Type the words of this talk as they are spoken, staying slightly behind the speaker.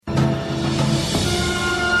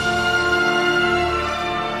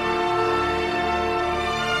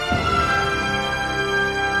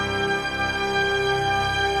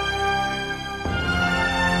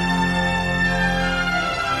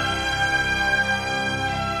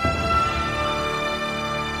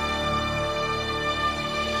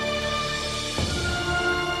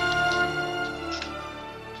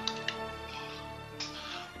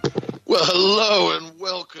Well, hello and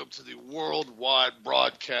welcome to the worldwide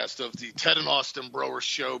broadcast of the Ted and Austin Broer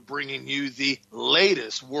Show, bringing you the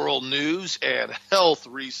latest world news and health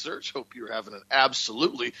research. Hope you're having an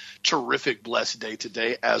absolutely terrific, blessed day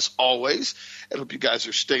today, as always. I hope you guys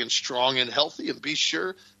are staying strong and healthy, and be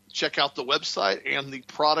sure to check out the website and the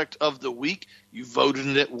product of the week. You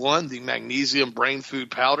voted it one, the Magnesium Brain Food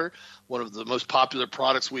Powder, one of the most popular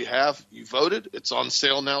products we have. You voted. It's on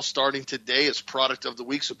sale now starting today as product of the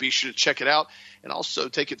week, so be sure to check it out. And also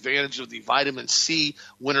take advantage of the vitamin C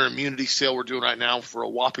winter immunity sale we're doing right now for a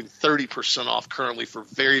whopping 30% off currently for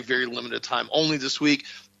very, very limited time only this week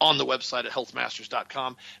on the website at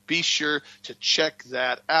healthmasters.com. Be sure to check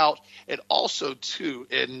that out. And also, too,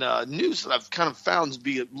 in news that I've kind of found to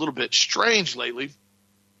be a little bit strange lately,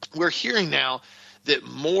 we're hearing now that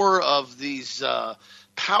more of these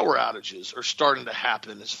power outages are starting to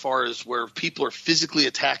happen as far as where people are physically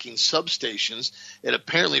attacking substations. It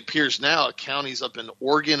apparently appears now counties up in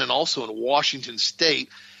Oregon and also in Washington State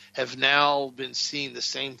have now been seeing the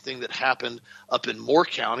same thing that happened up in Moore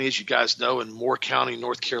County. As you guys know, in Moore County,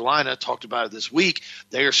 North Carolina, talked about it this week,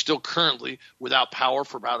 they are still currently without power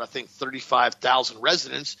for about, I think, 35,000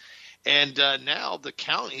 residents. And now the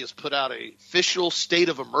county has put out an official state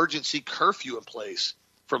of emergency curfew in place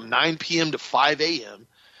from 9 p.m. to 5 a.m.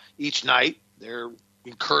 each night. They're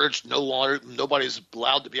encouraged nobody's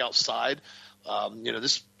allowed to be outside.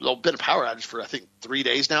 This has been a power outage for, I think, 3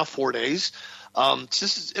 days now, 4 days.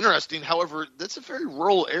 This is interesting. However, that's a very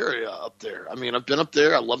rural area up there. I mean, I've been up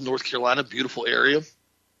there. I love North Carolina, beautiful area.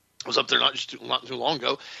 I was up there not too long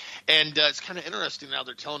ago. And it's kind of interesting now.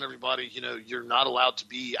 They're telling everybody, you're not allowed to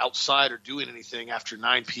be outside or doing anything after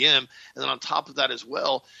 9 p.m. And then on top of that as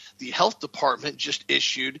well, the health department just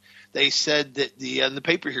issued, they said that in the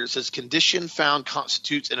paper here, it says condition found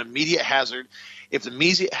constitutes an immediate hazard. If the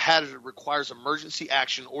immediate hazard requires emergency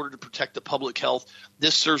action in order to protect the public health,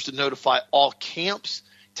 this serves to notify all camps,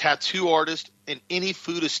 tattoo artists, and any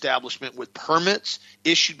food establishment with permits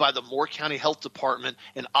issued by the Moore County Health Department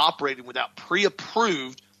and operating without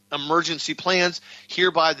pre-approved emergency plans,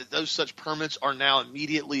 hereby that those such permits are now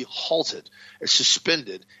immediately halted or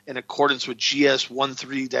suspended in accordance with GS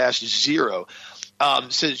 13-0.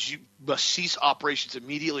 Says you must cease operations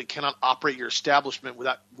immediately, cannot operate your establishment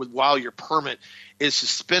while your permit is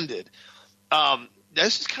suspended.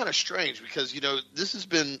 This is kind of strange because, this has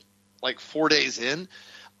been like 4 days in.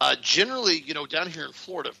 Generally, down here in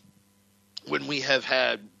Florida, when we have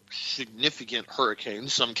had significant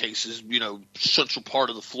hurricanes, some cases, central part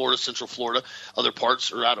of the Florida, central Florida, other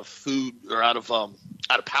parts are out of food or out of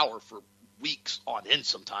power for weeks on end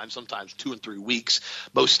sometimes 2 and 3 weeks.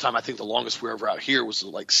 Most of the time, I think the longest we were ever out here was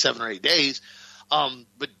like 7 or 8 days.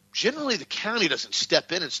 But generally, the county doesn't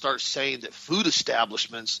step in and start saying that food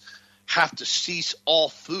establishments have to cease all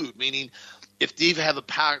food, meaning if they even have a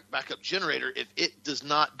backup generator, if it does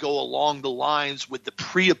not go along the lines with the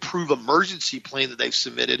pre-approved emergency plan that they've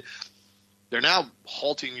submitted, they're now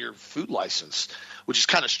halting your food license, which is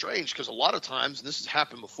kind of strange because a lot of times, and this has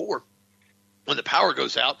happened before, when the power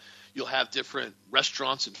goes out, you'll have different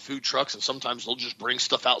restaurants and food trucks, and sometimes they'll just bring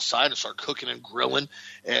stuff outside and start cooking and grilling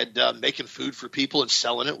and making food for people and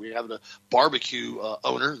selling it. We have a barbecue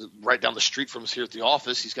owner right down the street from us here at the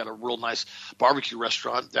office. He's got a real nice barbecue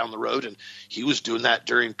restaurant down the road, and he was doing that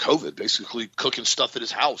during COVID, basically cooking stuff at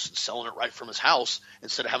his house and selling it right from his house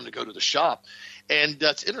instead of having to go to the shop. And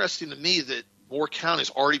it's interesting to me that Moore County is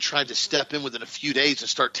already trying to step in within a few days and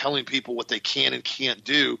start telling people what they can and can't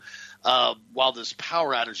do while this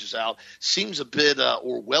power outage is out. Seems a bit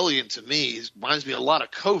Orwellian to me. It reminds me a lot of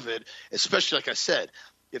COVID, especially, like I said,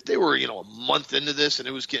 if they were, a month into this and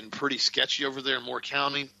it was getting pretty sketchy over there in Moore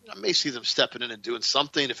County, I may see them stepping in and doing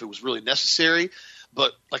something if it was really necessary.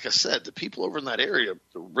 But like I said, the people over in that area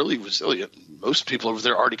are really resilient. Most people over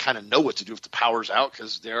there already kind of know what to do if the power's out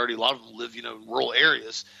because a lot of them live, in rural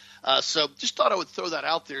areas. So just thought I would throw that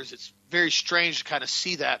out there. It's very strange to kind of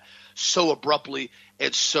see that so abruptly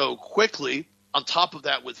and so quickly. On top of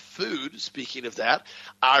that, with food, speaking of that,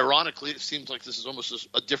 ironically, it seems like this is almost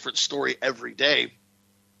a different story every day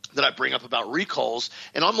that I bring up about recalls.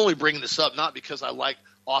 And I'm only bringing this up not because I like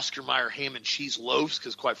Oscar Mayer ham and cheese loaves,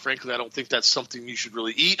 because quite frankly, I don't think that's something you should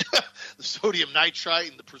really eat. The sodium nitrite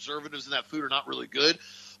and the preservatives in that food are not really good.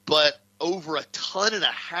 But over 1.5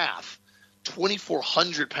 tons,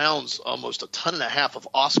 2,400 pounds, almost 1.5 tons of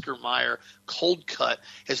Oscar Mayer cold cut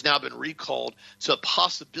has now been recalled. So a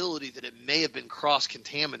possibility that it may have been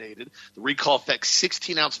cross-contaminated. The recall affects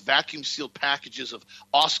 16-ounce vacuum-sealed packages of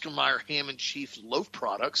Oscar Mayer ham and cheese loaf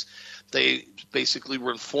products. They basically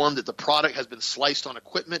were informed that the product has been sliced on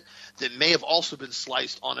equipment that may have also been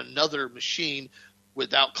sliced on another machine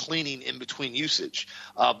without cleaning in between usage.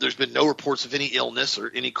 There's been no reports of any illness or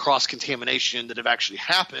any cross-contamination that have actually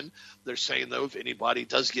happened. They're saying, though, if anybody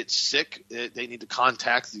does get sick, they need to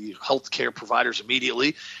contact the healthcare providers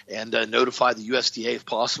immediately and notify the USDA if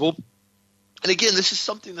possible. And again, this is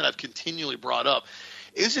something that I've continually brought up.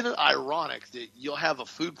 Isn't it ironic that you'll have a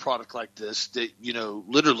food product like this that,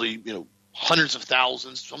 literally, hundreds of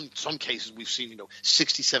thousands, some cases we've seen,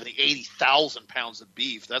 60, 70, 80,000 pounds of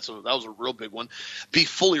beef. That was a real big one. Be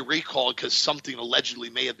fully recalled because something allegedly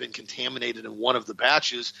may have been contaminated in one of the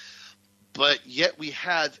batches. But yet we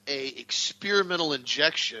have a experimental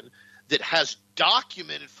injection that has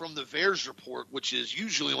documented from the VAERS report, which is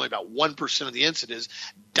usually only about 1% of the incidents,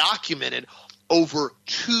 documented over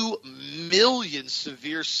 2 million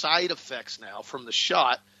severe side effects now from the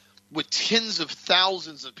shot, with tens of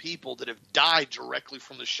thousands of people that have died directly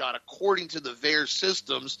from the shot, according to the VAERS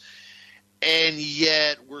systems. And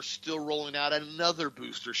yet we're still rolling out another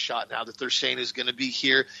booster shot now that they're saying is going to be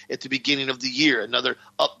here at the beginning of the year, another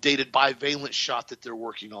updated bivalent shot that they're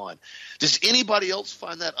working on. Does anybody else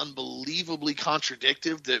find that unbelievably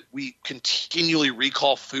contradictory that we continually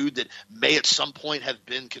recall food that may at some point have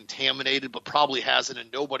been contaminated but probably hasn't,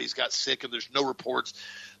 and nobody's got sick and there's no reports,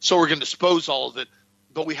 so we're going to dispose all of it?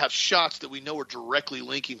 But we have shots that we know are directly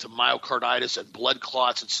linking to myocarditis and blood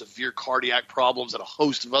clots and severe cardiac problems and a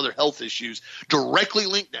host of other health issues directly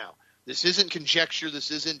linked now. This isn't conjecture.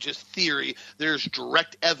 This isn't just theory. There's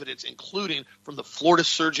direct evidence, including from the Florida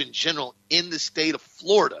Surgeon General in the state of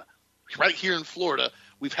Florida. Right here in Florida,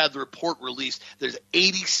 we've had the report released. There's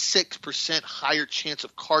 86% higher chance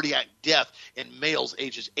of cardiac death in males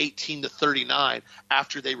ages 18 to 39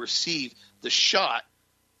 after they receive the shot.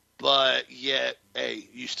 But yet, hey,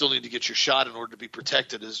 you still need to get your shot in order to be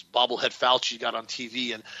protected, as bobblehead Fauci got on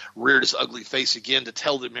TV and reared his ugly face again to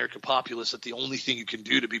tell the American populace that the only thing you can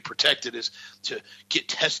do to be protected is to get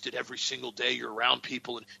tested every single day you're around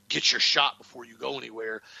people and get your shot before you go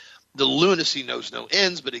anywhere. The lunacy knows no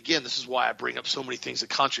ends, but again, this is why I bring up so many things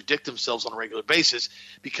that contradict themselves on a regular basis,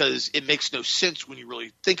 because it makes no sense when you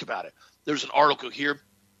really think about it. There's an article here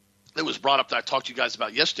that was brought up that I talked to you guys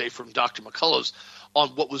about yesterday from Dr. McCullough's on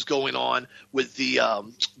what was going on with the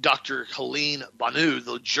Dr. Helene Banu,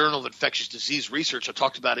 the Journal of Infectious Disease Research. I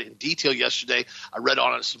talked about it in detail yesterday. I read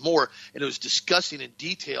on it some more, and it was discussing in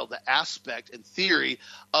detail the aspect and theory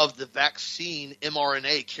of the vaccine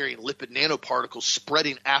mRNA carrying lipid nanoparticles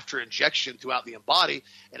spreading after injection throughout the body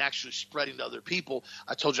and actually spreading to other people.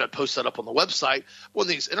 I told you I'd post that up on the website. One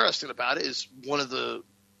thing that's interesting about it is one of the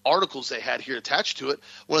articles they had here attached to it,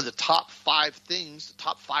 one of the top five things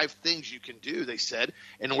you can do, they said,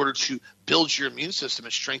 in order to build your immune system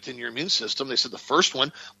and strengthen your immune system. They said the first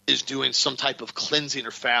one is doing some type of cleansing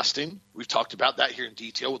or fasting. We've talked about that here in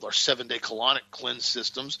detail with our 7-day colonic cleanse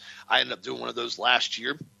systems. I ended up doing one of those last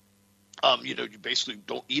year. You basically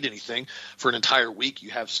don't eat anything for an entire week.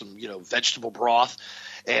 You have some, vegetable broth,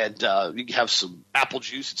 and you have some apple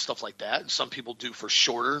juice and stuff like that. And some people do for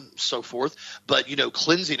shorter and so forth. But,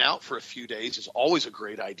 cleansing out for a few days is always a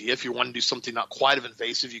great idea. If you want to do something not quite as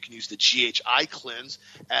invasive, you can use the GHI cleanse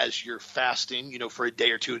as you're fasting, for a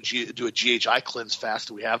day or two, and do a GHI cleanse fast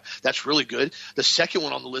that we have. That's really good. The second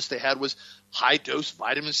one on the list they had was high-dose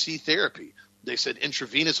vitamin C therapy. They said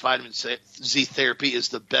intravenous vitamin C therapy is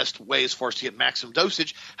the best way as far as to get maximum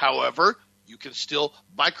dosage. However, you can still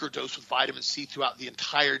microdose with vitamin C throughout the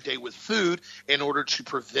entire day with food in order to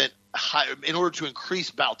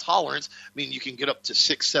increase bowel tolerance. I mean, you can get up to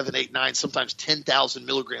 6, 7, 8, 9, sometimes 10,000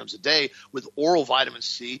 milligrams a day with oral vitamin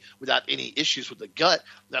C without any issues with the gut.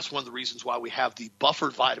 That's one of the reasons why we have the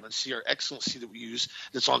buffered vitamin C, our excellent C that we use,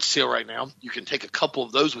 that's on sale right now. You can take a couple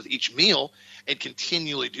of those with each meal and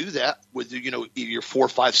continually do that with, your 4,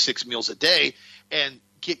 5, 6 meals a day, and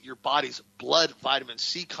get your body's blood vitamin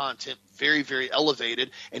C content very, very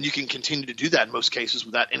elevated. And you can continue to do that in most cases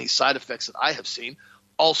without any side effects that I have seen.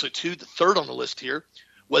 Also, too, the third on the list here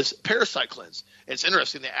was parasite cleanse. And it's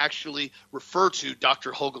interesting, they actually refer to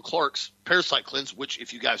Dr. Holga Clark's parasite cleanse, which,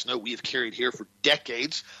 if you guys know, we have carried here for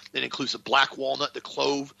decades. It includes the black walnut, the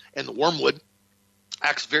clove, and the wormwood.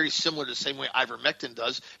 Acts very similar to the same way ivermectin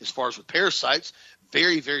does as far as with parasites.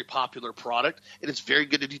 Very, very popular product, and it's very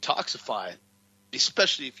good to detoxify,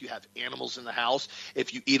 especially if you have animals in the house.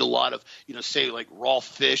 If you eat a lot of, say like raw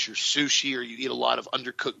fish or sushi, or you eat a lot of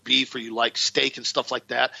undercooked beef, or you like steak and stuff like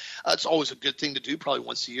that, it's always a good thing to do probably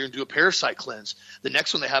once a year and do a parasite cleanse. The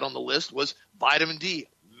next one they had on the list was vitamin D.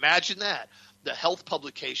 Imagine that. the health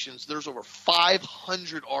publications, there's over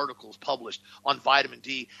 500 articles published on vitamin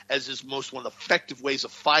D as is one of the effective ways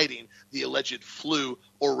of fighting the alleged flu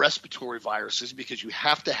or respiratory viruses, because you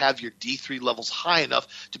have to have your D3 levels high enough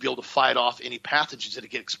to be able to fight off any pathogens that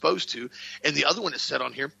it get exposed to. And the other one is said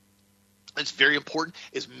on here, it's very important,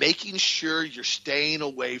 is making sure you're staying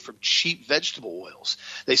away from cheap vegetable oils.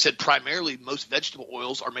 They said primarily most vegetable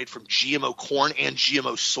oils are made from GMO corn and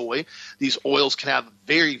GMO soy. These oils can have a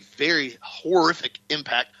very, very horrific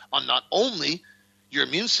impact on not only your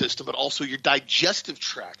immune system, but also your digestive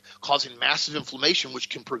tract, causing massive inflammation, which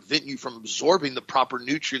can prevent you from absorbing the proper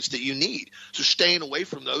nutrients that you need. So staying away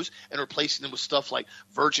from those and replacing them with stuff like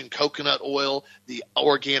virgin coconut oil, the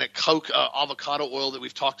organic avocado oil that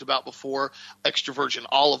we've talked about before, extra virgin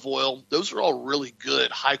olive oil. Those are all really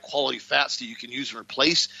good, high-quality fats that you can use and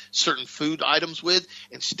replace certain food items with,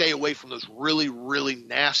 and stay away from those really, really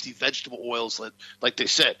nasty vegetable oils that, like they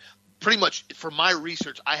said, pretty much for my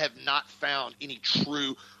research, I have not found any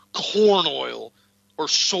true corn oil or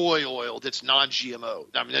soy oil that's non-GMO.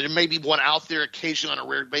 I mean, there may be one out there occasionally on a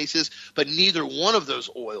rare basis, but neither one of those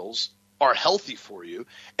oils are healthy for you,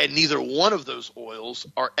 and neither one of those oils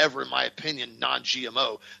are ever, in my opinion,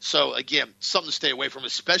 non-GMO. So, again, something to stay away from,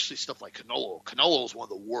 especially stuff like canola oil. Canola oil is one of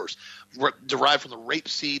the worst, derived from the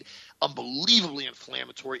rapeseed, unbelievably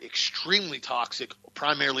inflammatory, extremely toxic,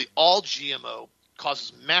 primarily all GMO,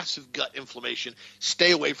 causes massive gut inflammation.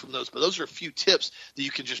 Stay away from those. But those are a few tips that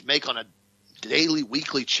you can just make on a daily,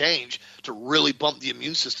 weekly change to really bump the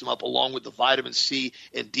immune system up, along with the vitamin C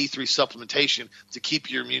and D3 supplementation to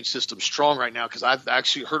keep your immune system strong right now. Because I've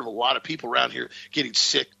actually heard of a lot of people around here getting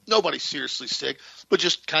sick. Nobody's seriously sick, but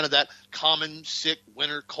just kind of that common sick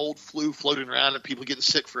winter cold flu floating around and people getting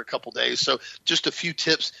sick for a couple days. So just a few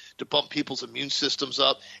tips to bump people's immune systems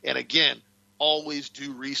up. And again, always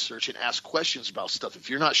do research and ask questions about stuff.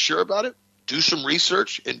 If you're not sure about it, do some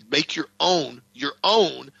research and make your own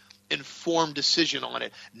informed decision on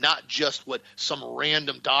it, not just what some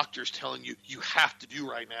random doctor's telling you you have to do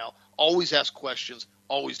right now. Always ask questions.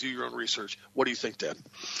 Always do your own research. What do you think, Dan?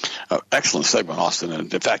 Excellent segment, Austin.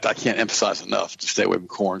 And in fact, I can't emphasize enough to stay away from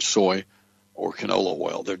corn, soy, or canola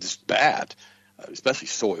oil. They're just bad, especially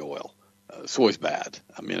soy oil. Soy's bad.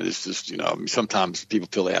 I mean, it's just, sometimes people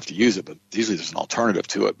feel they have to use it, but usually there's an alternative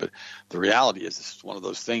to it. But the reality is this is one of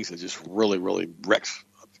those things that just really, really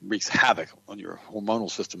wreaks havoc on your hormonal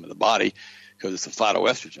system in the body, because it's a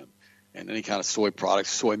phytoestrogen. And any kind of soy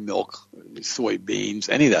products, soy milk, soybeans,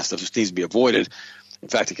 any of that stuff just needs to be avoided. In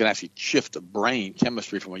fact, it can actually shift the brain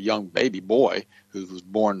chemistry from a young baby boy who was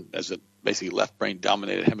born as a basically left brain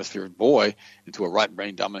dominated hemisphere boy into a right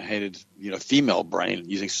brain dominated, female brain,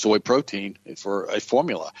 using soy protein for a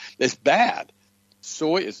formula. It's bad.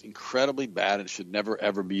 Soy is incredibly bad and should never,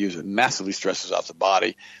 ever be used. It massively stresses out the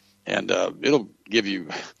body. And it'll give you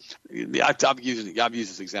 – I've used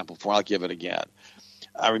this example before. I'll give it again.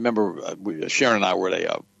 I remember Sharon and I were at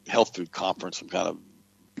a health food conference, some kind of,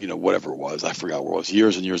 whatever it was. I forgot where it was,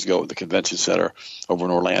 years and years ago at the convention center over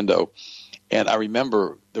in Orlando. And I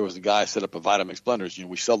remember there was a guy set up a Vitamix blenders.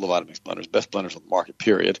 We sell the Vitamix blenders, best blenders on the market,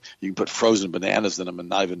 period. You can put frozen bananas in them and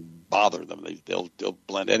not even bother them. They'll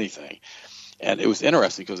blend anything. And it was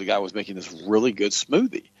interesting because the guy was making this really good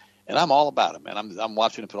smoothie. And I'm all about it, man. I'm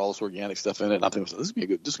watching him put all this organic stuff in it, and I'm thinking, this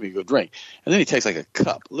would be a good drink. And then he takes like a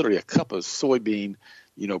cup, literally a cup of soybean,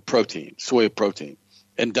 protein, soy protein,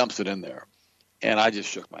 and dumps it in there. And I just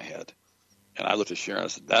shook my head. And I looked at Sharon and I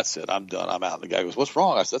said, that's it. I'm done. I'm out. And the guy goes, what's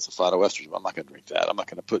wrong? I said, that's a phytoestrogen. I'm not going to drink that. I'm not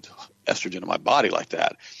going to put estrogen in my body like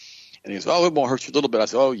that. And he goes, oh, it won't hurt you a little bit. I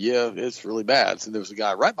said, oh, yeah, it's really bad. So there was a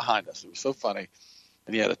guy right behind us. It was so funny.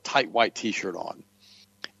 And he had a tight white T-shirt on.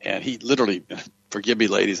 And he literally, forgive me,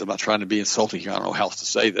 ladies, I'm not trying to be insulting here. I don't know how else to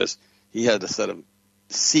say this. He had a set of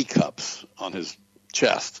C cups on his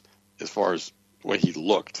chest as far as the way he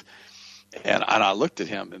looked. And I looked at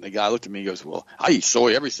him, and the guy looked at me and goes, well, I eat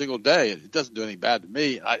soy every single day, and it doesn't do any bad to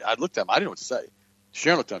me. And I looked at him. I didn't know what to say.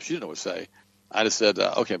 Sharon looked at him. She didn't know what to say. I just said,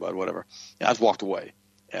 okay, bud, whatever. And I just walked away.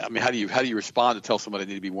 I mean, how do you respond to tell somebody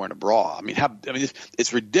they need to be wearing a bra? I mean,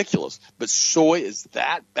 it's ridiculous. But soy is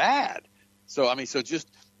that bad. So,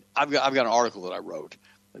 I've got an article that I wrote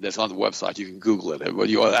that's on the website. You can Google it.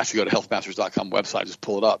 You actually go to healthmasters.com website, just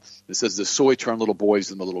pull it up. It says the soy turned little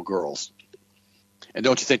boys into little girls. And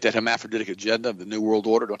don't you think that hermaphroditic agenda of the New World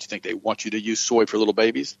Order, don't you think they want you to use soy for little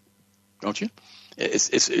babies? Don't you?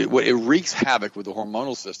 It wreaks havoc with the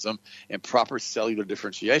hormonal system and proper cellular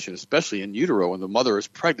differentiation, especially in utero when the mother is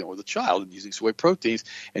pregnant with a child, and using soy proteins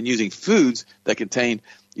and using foods that contain,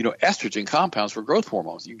 estrogen compounds for growth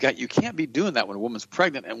hormones. You can't be doing that when a woman's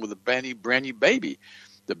pregnant and with a brand new baby.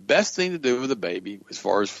 The best thing to do with a baby as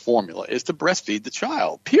far as formula is to breastfeed the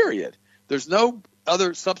child, period. There's no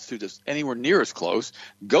other substitute that's anywhere near as close.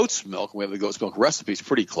 Goat's milk, we have the goat's milk recipe, is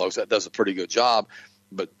pretty close. That does a pretty good job.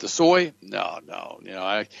 But the soy, no. You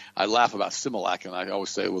know, I laugh about Similac, and I always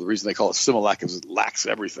say, well, the reason they call it Similac is it lacks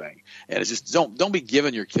everything. And it's just don't be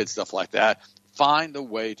giving your kids stuff like that. Find a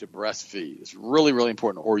way to breastfeed. It's really, really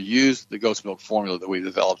important. Or use the goat's milk formula that we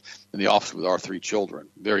developed in the office with our 3 children.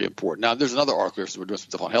 Very important. Now, there's another article, so we're doing some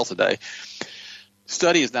stuff on health today.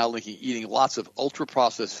 Study is now linking eating lots of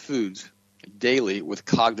ultra-processed foods daily with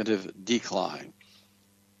cognitive decline.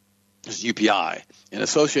 This is UPI. An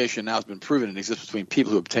association now has been proven and exists between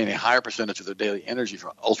people who obtain a higher percentage of their daily energy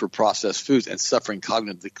from ultra-processed foods and suffering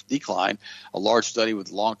cognitive decline. A large study with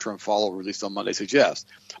long-term follow-up released on Monday suggests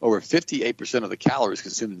over 58% of the calories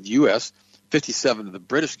consumed in the U.S., 57% of the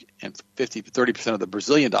British, and 30% of the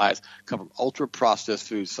Brazilian diets come from ultra-processed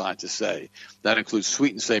foods, scientists say. That includes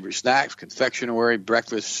sweet and savory snacks, confectionery,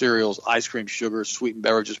 breakfast, cereals, ice cream, sugar, sweetened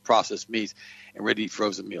beverages, processed meats, and ready-to-eat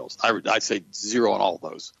frozen meals. I'd say 0 on all of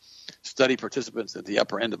those. Study participants at the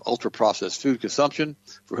upper end of ultra-processed food consumption,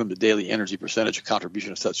 for whom the daily energy percentage of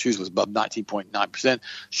contribution of such foods was above 19.9%,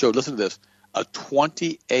 showed, listen to this, a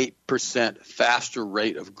 28% faster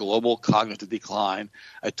rate of global cognitive decline,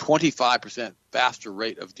 a 25% faster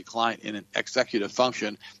rate of decline in an executive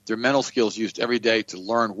function, their mental skills used every day to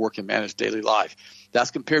learn, work, and manage daily life.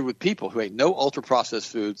 That's compared with people who ate no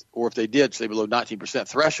ultra-processed foods, or if they did, say below 19%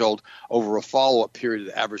 threshold, over a follow-up period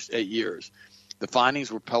that averaged 8 years. The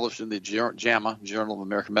findings were published in the JAMA, Journal of the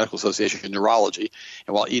American Medical Association in Neurology,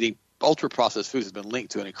 and while eating ultra-processed foods has been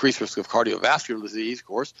linked to an increased risk of cardiovascular disease, of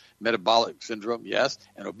course, metabolic syndrome, yes,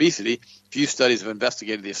 and obesity, few studies have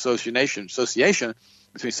investigated the association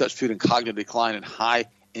between such food and cognitive decline in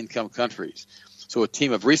high-income countries. So a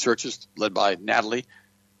team of researchers led by Natalie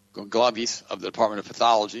Gonçalves of the Department of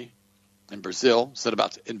Pathology in Brazil set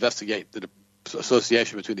about to investigate the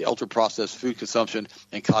association between the ultra-processed food consumption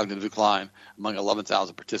and cognitive decline among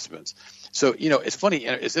 11,000 participants. So, you know, it's funny,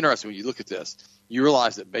 it's interesting when you look at this, you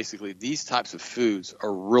realize that basically these types of foods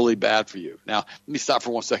are really bad for you. Now, let me stop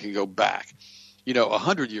for 1 second and go back. You know,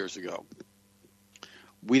 100 years ago,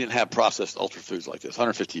 we didn't have processed ultra foods like this.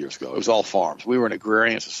 150 years ago, it was all farms. We were an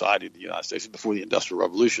agrarian society in the United States before the Industrial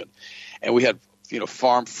Revolution. And we had, you know,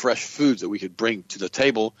 farm fresh foods that we could bring to the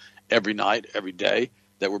table every night, every day,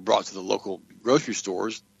 that were brought to the local grocery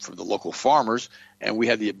stores from the local farmers, and we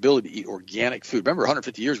had the ability to eat organic food. Remember,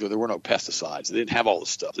 150 years ago, there were no pesticides. They didn't have all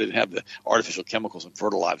this stuff. They didn't have the artificial chemicals and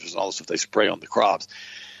fertilizers and all the stuff they spray on the crops.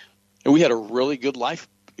 And we had a really good life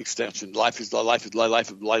extension, life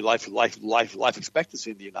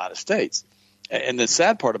expectancy in the United States. And the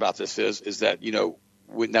sad part about this is that, you know,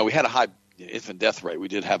 we had a high infant death rate. We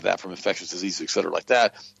did have that from infectious diseases, et cetera, like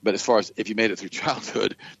that. But as far as if you made it through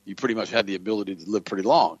childhood, you pretty much had the ability to live pretty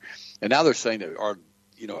long. And now they're saying that our,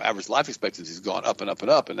 you know, average life expectancy has gone up and up and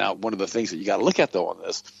up. And now one of the things that you got to look at, though, on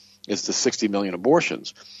this is the 60 million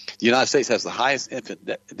abortions. The United States has the highest infant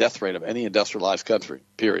death rate of any industrialized country,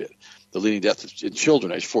 period. The leading death in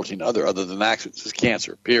children aged 14 other than accidents is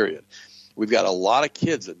cancer, period. We've got a lot of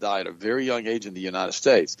kids that die at a very young age in the United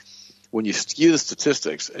States. When you skew the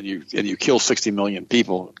statistics and you kill 60 million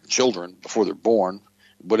people, children, before they're born,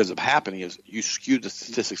 what ends up happening is you skew the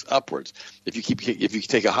statistics upwards. If you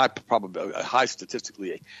take a high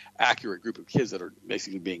statistically accurate group of kids that are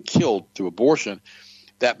basically being killed through abortion,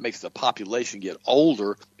 that makes the population get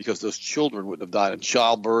older because those children wouldn't have died in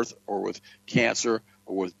childbirth or with cancer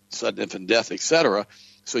or with sudden infant death, et cetera.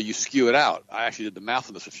 So you skew it out. I actually did the math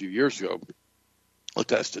on this a few years ago.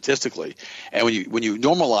 Looked at it statistically, and when you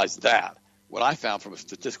normalize that, what I found from a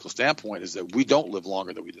statistical standpoint is that we don't live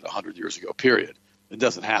longer than we did 100 years ago, period. It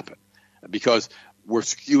doesn't happen because we're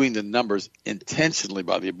skewing the numbers intentionally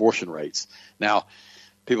by the abortion rates. Now,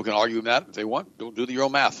 people can argue that if they want. Don't do your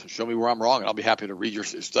own math. Show me where I'm wrong, and I'll be happy to read your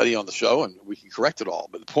study on the show, and we can correct it all.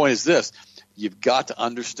 But the point is this. You've got to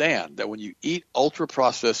understand that when you eat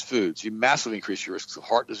ultra-processed foods, you massively increase your risks of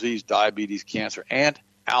heart disease, diabetes, cancer, and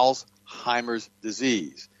Alzheimer's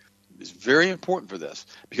disease. It's very important for this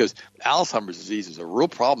because Alzheimer's disease is a real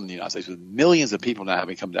problem in the United States with millions of people now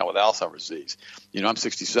having come down with Alzheimer's disease. You know, I'm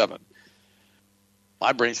 67.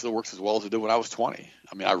 My brain still works as well as it did when I was 20.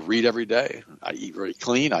 I mean, I read every day. I eat very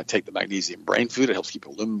clean. I take the magnesium brain food. It helps keep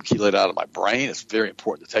aluminum chelate out of my brain. It's very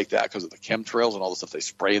important to take that because of the chemtrails and all the stuff they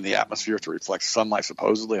spray in the atmosphere to reflect sunlight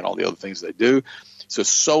supposedly and all the other things they do. So it's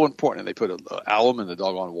so important. And they put alum in the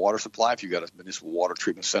doggone water supply if you've got a municipal water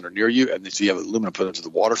treatment center near you, and so you have aluminum put into the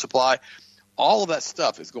water supply. All of that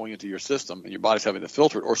stuff is going into your system, and your body's having to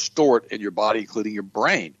filter it or store it in your body, including your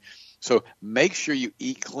brain. So make sure you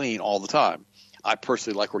eat clean all the time. I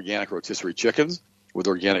personally like organic rotisserie chickens with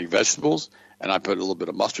organic vegetables, and I put a little bit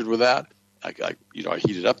of mustard with that. I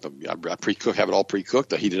heat it up. I pre-cook, have it all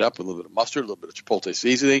pre-cooked. I heat it up with a little bit of mustard, a little bit of chipotle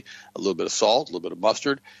seasoning, a little bit of salt, a little bit of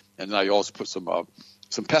mustard, and then I also put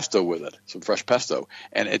some pesto with it, some fresh pesto,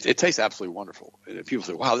 and it tastes absolutely wonderful. And people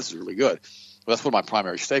say, "Wow, this is really good." Well, that's one of my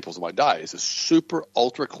primary staples of my diet. It's a super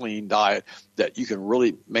ultra clean diet that you can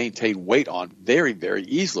really maintain weight on very, very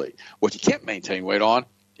easily. What you can't maintain weight on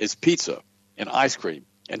is pizza and ice cream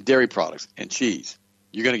and dairy products and cheese.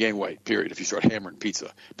 You're going to gain weight, period, if you start hammering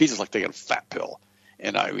pizza. Pizza's like taking a fat pill.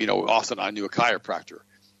 And Austin, I knew a chiropractor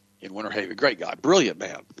in Winter Haven, great guy, brilliant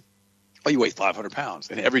man. Oh, he weighed 500 pounds.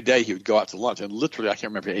 And every day he would go out to lunch, and literally, I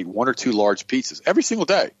can't remember, he ate 1 or 2 large pizzas every single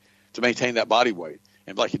day to maintain that body weight.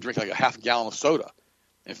 And he'd drink like a half a gallon of soda.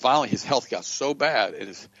 And finally, his health got so bad and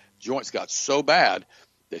his joints got so bad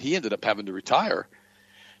that he ended up having to retire.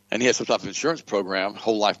 And he had some type of insurance program,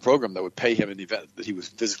 whole life program, that would pay him in the event that he was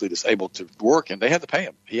physically disabled to work, and they had to pay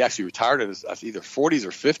him. He actually retired at his either 40s or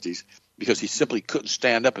 50s because he simply couldn't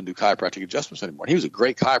stand up and do chiropractic adjustments anymore. And he was a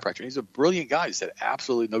great chiropractor. He's a brilliant guy. He had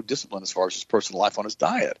absolutely no discipline as far as his personal life on his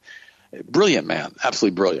diet. Brilliant man,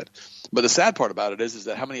 absolutely brilliant. But the sad part about it is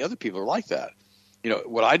that how many other people are like that?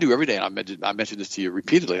 What I do every day, and I mentioned this to you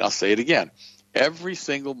repeatedly, and I'll say it again. Every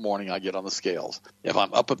single morning I get on the scales. If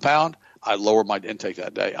I'm up a pound, I lower my intake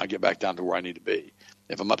that day. I get back down to where I need to be.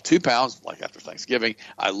 If I'm up 2 pounds, like after Thanksgiving,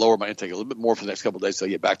 I lower my intake a little bit more for the next couple of days so I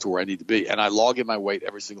get back to where I need to be. And I log in my weight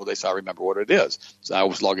every single day so I remember what it is. So I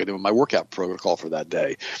always log it in with my workout protocol for that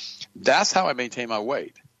day. That's how I maintain my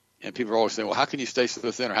weight. And people are always saying, well, how can you stay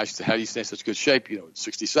so thin, or how do you stay in such good shape, at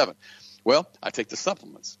 67? Well, I take the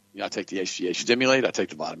supplements. I take the HGH Stimulate. I take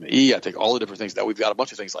the vitamin E. I take all the different things. Now, we've got a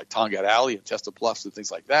bunch of things like Tongat Alley and Testa Plus and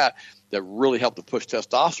things like that really help to push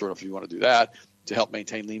testosterone if you want to do that, to help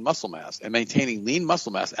maintain lean muscle mass. And maintaining lean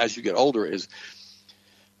muscle mass as you get older is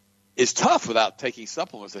tough without taking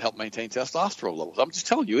supplements that help maintain testosterone levels. I'm just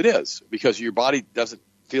telling you it is, because your body doesn't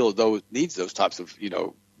feel as though it needs those types of,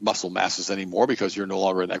 muscle masses anymore, because you're no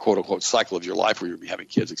longer in that quote-unquote cycle of your life where you're having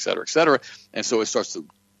kids, et cetera, et cetera. And so it starts to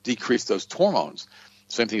decrease those hormones.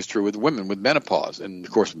 Same thing is true with women with menopause. And,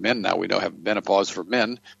 of course, men now we know have menopause for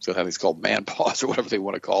men. So it's called man-pause or whatever they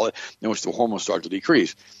want to call it, in which the hormones start to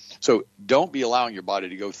decrease. So don't be allowing your body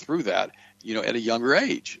to go through that, at a younger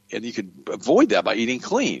age. And you can avoid that by eating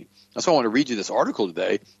clean. That's why I want to read you this article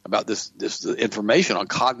today about this information on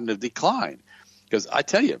cognitive decline. Because I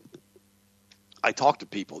tell you, I talk to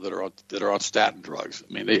people that are on statin drugs.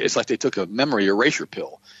 I mean, it's like they took a memory erasure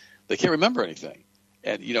pill. They can't remember anything.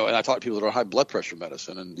 And, and I talk to people that are on high blood pressure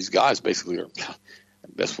medicine, and these guys basically are,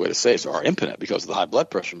 the best way to say it, are impotent because of the high blood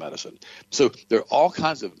pressure medicine. So there are all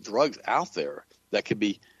kinds of drugs out there that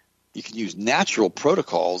you can use natural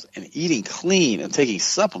protocols and eating clean and taking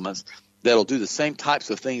supplements that'll do the same types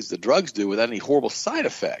of things the drugs do without any horrible side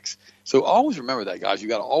effects. So always remember that, guys. You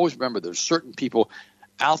got to always remember there's certain people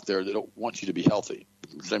out there that don't want you to be healthy.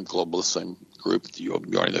 Same globalists, same group. You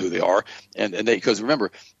already know who they are. And they, because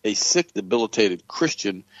remember, a sick, debilitated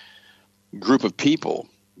Christian group of people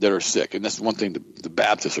that are sick. And that's one thing the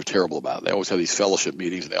Baptists are terrible about. They always have these fellowship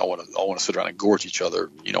meetings, and they all want to sit around and gorge each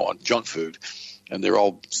other, on junk food. And they're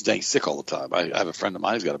all staying sick all the time. I have a friend of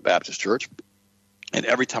mine who's got a Baptist church. And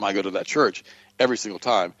every time I go to that church, every single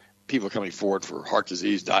time, people are coming forward for heart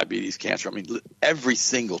disease, diabetes, cancer. I mean, every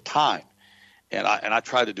single time. And I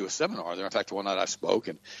tried to do a seminar there. In fact, one night I spoke,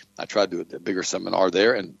 and I tried to do a bigger seminar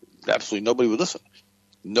there, and absolutely nobody would listen.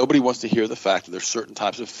 Nobody wants to hear the fact that there's certain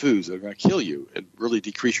types of foods that are going to kill you and really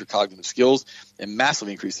decrease your cognitive skills and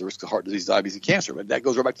massively increase the risk of heart disease, diabetes, and cancer. But that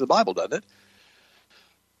goes right back to the Bible, doesn't it?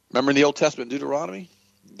 Remember in the Old Testament, Deuteronomy,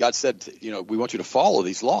 God said, we want you to follow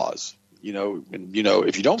these laws.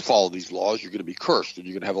 If you don't follow these laws, you're going to be cursed, and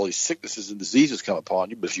you're going to have all these sicknesses and diseases come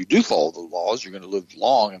upon you. But if you do follow the laws, you're going to live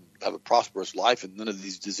long and have a prosperous life, and none of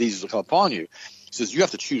these diseases will come upon you. He says you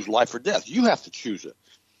have to choose life or death. You have to choose it.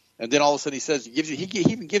 And then all of a sudden he says, he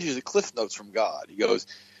even gives you the cliff notes from God. He goes,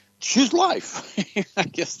 choose life. I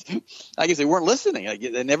guess they weren't listening.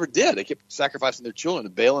 They never did. They kept sacrificing their children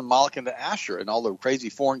to Baal and Moloch and to Asher and all the crazy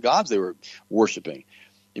foreign gods they were worshiping.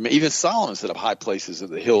 Even Solomon set up high places in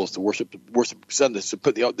the hills to worship sun, to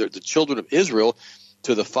put the children of Israel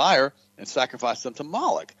to the fire and sacrifice them to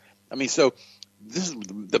Moloch. I mean, so this is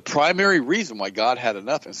the primary reason why God had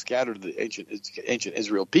enough and scattered the ancient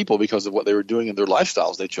Israel people, because of what they were doing in their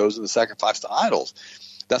lifestyles. They chose to sacrifice to idols.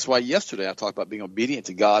 That's why yesterday I talked about being obedient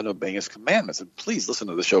to God and obeying His commandments. And please listen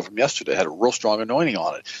to the show from yesterday. It had a real strong anointing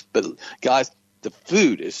on it. But guys, the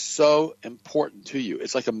food is so important to you.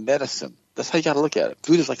 It's like a medicine. That's how you got to look at it.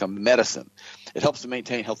 Food is like a medicine. It helps to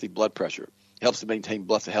maintain healthy blood pressure. It helps to maintain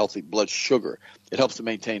healthy blood sugar. It helps to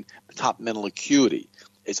maintain the top mental acuity.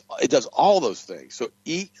 It does all those things. So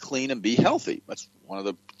eat clean and be healthy. That's one of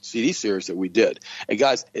the CD series that we did. And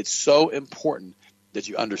guys, it's so important that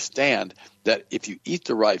you understand that if you eat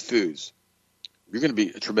the right foods, you're going to be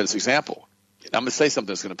a tremendous example. And I'm going to say something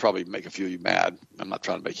that's going to probably make a few of you mad. I'm not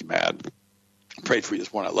trying to make you mad. I prayed for you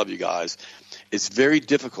this morning. I love you guys. It's very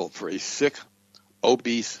difficult for a sick,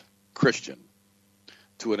 obese Christian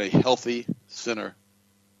to win a healthy sinner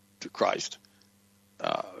to Christ.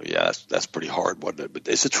 Yeah, that's pretty hard, wasn't it? But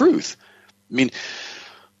it's the truth. I mean,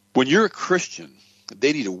 when you're a Christian,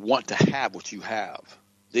 they need to want to have what you have.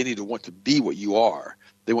 They need to want to be what you are.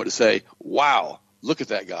 They want to say, wow, look at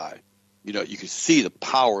that guy. You know, you can see the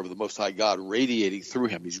power of the Most High God radiating through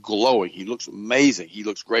him. He's glowing. He looks amazing. He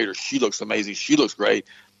looks great, or she looks amazing. She looks great,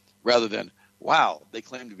 rather than, wow, they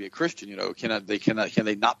claim to be a Christian. You know, can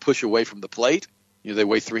they not push away from the plate? You know, they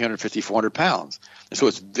weigh 350, 400 pounds. And so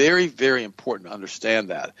it's very, very important to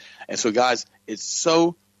understand that. And so, guys, it's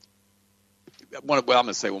so – well, I'm going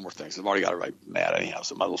to say one more thing. So I've already got it right mad anyhow,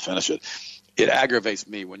 so I might as well finish it. It aggravates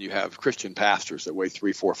me when you have Christian pastors that weigh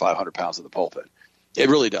 300, 400, 500 pounds in the pulpit. It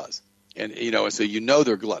really does. And, you know, and so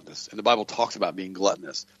they're gluttonous. And the Bible talks about being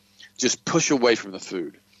gluttonous. Just push away from the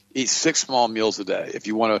food. Eat 6 small meals a day. If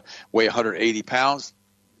you want to weigh 180 pounds,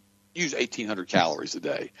 use 1,800 calories a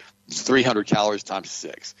day. It's 300 calories times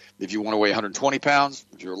 6. If you want to weigh 120 pounds,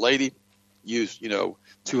 if you're a lady, use,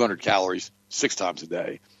 200 calories 6 times a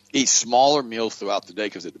day. Eat smaller meals throughout the day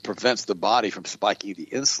because it prevents the body from spiking the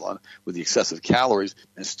insulin with the excessive calories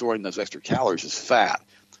and storing those extra calories as fat.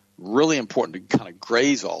 Really important to kind of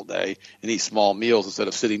graze all day and eat small meals instead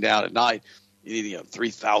of sitting down at night and eating a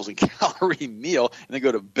 3,000 calorie meal and then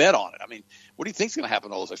go to bed on it. I mean, what do you think is going to happen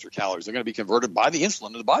to all those extra calories? They're going to be converted by the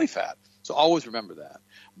insulin to the body fat. So always remember that.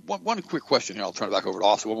 One quick question here. I'll turn it back over to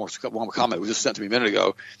Austin. One more comment was just sent to me a minute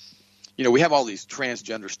ago. You know, we have all these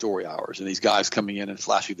transgender story hours and these guys coming in and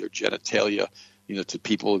flashing their genitalia, to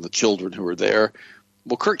people and the children who are there.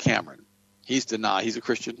 Well, Kirk Cameron, he's denied. He's a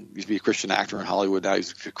Christian. He used to be a Christian actor in Hollywood. Now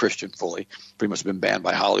he's a Christian fully. Pretty much been banned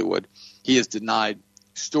by Hollywood. He has denied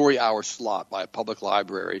story hour slot by a public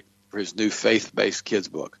library for his new faith-based kids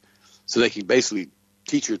book. So they can basically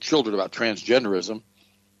teach your children about transgenderism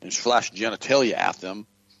and flash genitalia at them,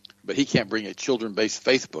 but he can't bring a children-based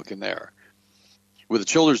faith book in there. With the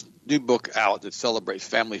children's new book out that celebrates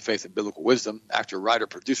family, faith, and biblical wisdom, actor, writer,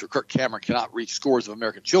 producer Kirk Cameron cannot reach scores of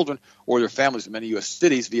American children or their families in many U.S.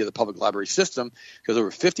 cities via the public library system because over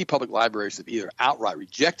 50 public libraries have either outright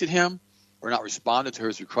rejected him or not responded to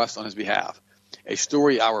his request on his behalf. A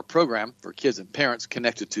story hour program for kids and parents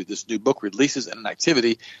connected to this new book releases an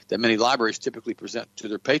activity that many libraries typically present to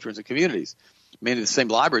their patrons and communities. Many of the same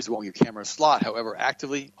libraries won't give Cameron a slot, however,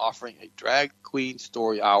 actively offering a drag queen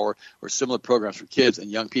story hour or similar programs for kids and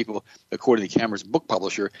young people, according to Cameron's book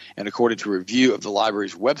publisher and according to a review of the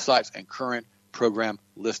library's websites and current program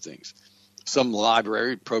listings. Some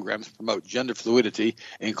library programs promote gender fluidity,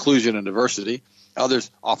 inclusion, and diversity.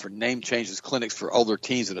 Others offer name changes clinics for older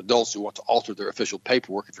teens and adults who want to alter their official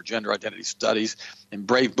paperwork for gender identity studies. And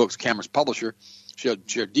Brave Books, Cameron's publisher,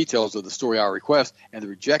 shared details of the story hour request and the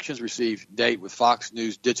rejections received date with Fox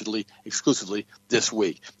News digitally exclusively this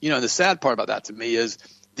week. And the sad part about that to me is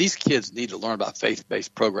these kids need to learn about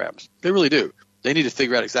faith-based programs. They really do. They need to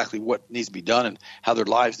figure out exactly what needs to be done and how their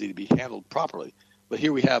lives need to be handled properly. But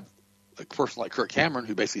here we have a person like Kirk Cameron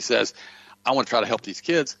who basically says, I want to try to help these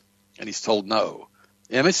kids, and he's told no.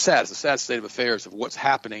 And it's sad. It's a sad state of affairs of what's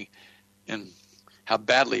happening and how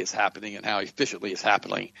badly it's happening and how efficiently it's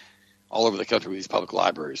happening all over the country with these public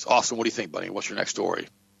libraries. Austin, what do you think, buddy? What's your next story?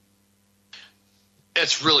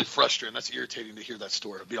 It's really frustrating. That's irritating to hear that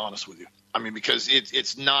story, to be honest with you. I mean, because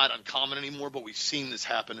it's not uncommon anymore, but we've seen this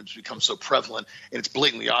happen. It's become so prevalent, and it's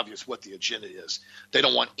blatantly obvious what the agenda is. They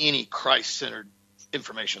don't want any Christ-centered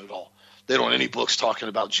information at all. They don't want any books talking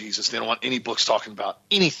about Jesus. They don't want any books talking about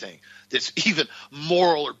anything that's even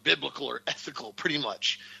moral or biblical or ethical, pretty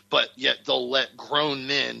much. But yet they'll let grown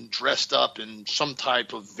men dressed up in some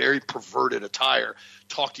type of very perverted attire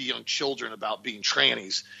talk to young children about being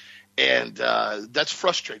trannies. And that's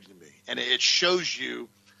frustrating to me. And it shows you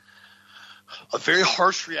a very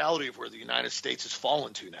harsh reality of where the United States has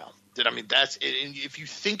fallen to now. That's it. And if you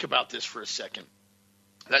think about this for a second,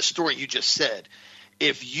 that story you just said,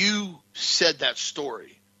 if you said that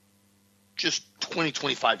story just 20,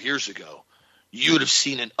 25 years ago, you would have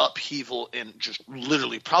seen an upheaval and just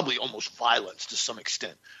literally probably almost violence to some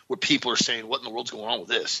extent, where people are saying, what in the world's going on with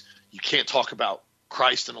this? You can't talk about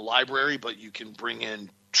Christ in a library, but you can bring in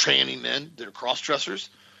tranny men that are cross-dressers.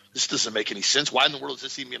 This doesn't make any sense. Why in the world is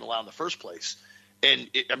this even being allowed in the first place? And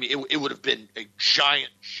it would have been a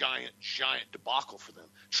giant debacle for them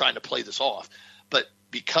trying to play this off. But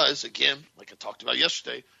because, again, like I talked about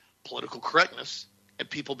yesterday, political correctness and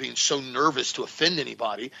people being so nervous to offend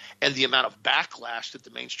anybody, and the amount of backlash that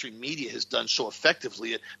the mainstream media has done so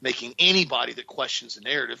effectively at making anybody that questions the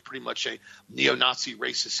narrative pretty much a neo-Nazi,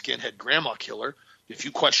 racist, skinhead grandma killer. If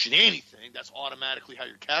you question anything, that's automatically how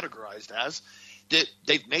you're categorized as. That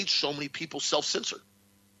they've made so many people self-censor.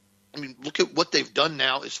 I mean, look at what they've done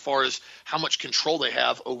now as far as how much control they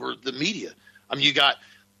have over the media. I mean, you got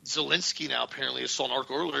Zelensky now, apparently, I saw an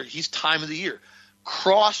article earlier, he's time of the year.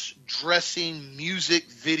 Cross-dressing, music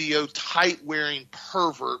video, tight-wearing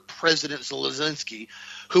pervert President Zelensky,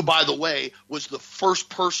 who, by the way, was the first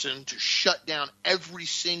person to shut down every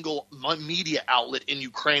single media outlet in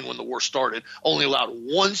Ukraine when the war started, only allowed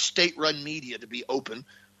one state-run media to be open.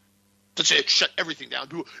 To say it shut everything down.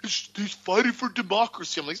 He's fighting for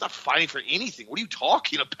democracy. I'm like, he's not fighting for anything. What are you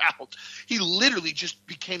talking about? He literally just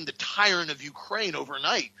became the tyrant of Ukraine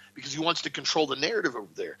overnight because he wants to control the narrative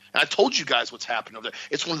over there. And I told you guys what's happening over there.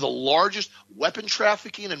 It's one of the largest weapon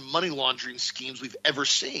trafficking and money laundering schemes we've ever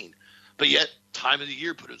seen. But yet, time of the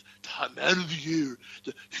year, put his man of the year,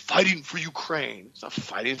 fighting for Ukraine. He's not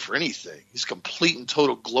fighting for anything. He's a complete and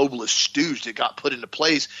total globalist stooge that got put into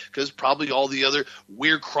place because probably all the other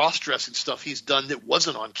weird cross-dressing stuff he's done that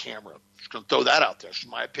wasn't on camera. Just going to throw that out there. That's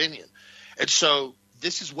my opinion. And so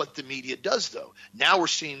this is what the media does, though. Now we're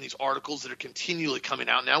seeing these articles that are continually coming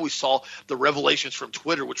out. Now we saw the revelations from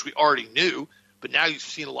Twitter, which we already knew, but now you've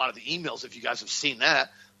seen a lot of the emails, if you guys have seen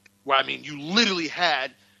that, where, I mean, you literally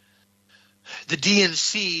had the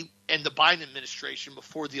DNC and the Biden administration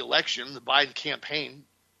before the election, the Biden campaign,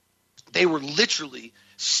 they were literally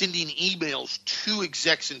sending emails to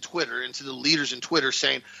execs in Twitter and to the leaders in Twitter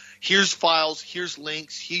saying, here's files, here's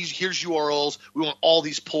links, here's URLs. We want all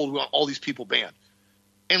these pulled. We want all these people banned.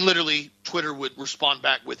 And literally Twitter would respond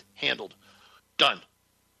back with handled, done,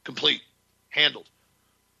 complete, handled.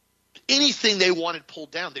 Anything they wanted pulled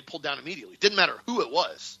down, they pulled down immediately. Didn't matter who it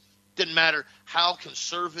was. Didn't matter how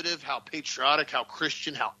conservative, how patriotic, how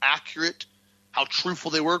Christian, how accurate, how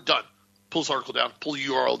truthful they were. Done. Pull this article down. Pull the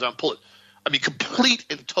URL down. Pull it. I mean, complete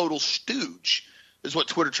and total stooge is what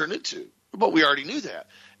Twitter turned into. But we already knew that.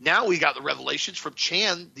 Now we got the revelations from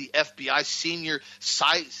Chan, the FBI senior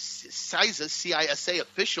CISA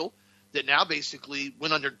official that now basically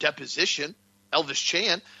went under deposition. Elvis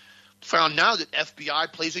Chan found now that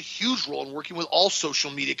FBI plays a huge role in working with all social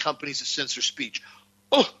media companies to censor speech.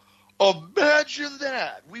 Oh, imagine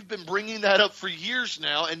that. We've been bringing that up for years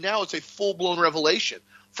now, and now it's a full-blown revelation.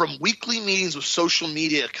 From weekly meetings with social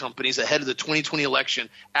media companies ahead of the 2020 election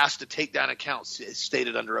asked to take down accounts, as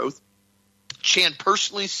stated under oath, Chan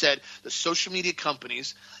personally said the social media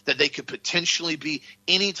companies that they could potentially be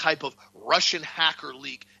any type of Russian hacker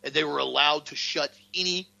leak, and they were allowed to shut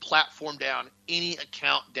any platform down, any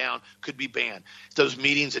account down, could be banned. Those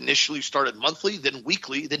meetings initially started monthly, then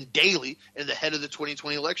weekly, then daily, and the head of the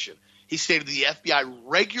 2020 election. He stated the FBI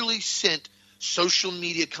regularly sent social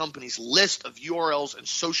media companies list of URLs and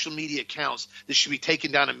social media accounts that should be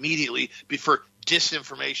taken down immediately for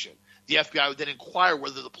disinformation. The FBI would then inquire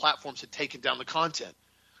whether the platforms had taken down the content.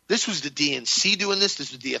 This was the DNC doing this.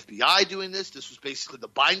 This was the FBI doing this. This was basically the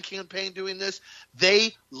Biden campaign doing this.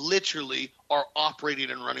 They literally are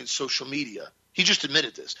operating and running social media. He just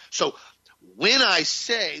admitted this. So when I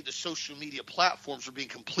say the social media platforms are being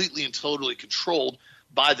completely and totally controlled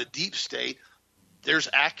by the deep state, there's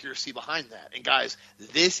accuracy behind that. And guys,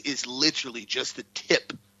 this is literally just the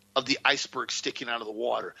tip of the iceberg sticking out of the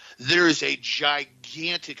water. There is a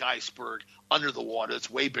gigantic iceberg under the water that's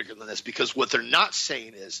way bigger than this, because what they're not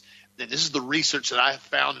saying is, and this is the research that I have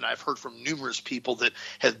found and I've heard from numerous people that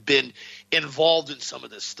have been involved in some of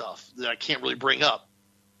this stuff that I can't really bring up.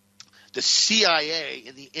 The CIA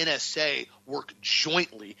and the NSA work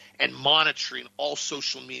jointly and monitoring all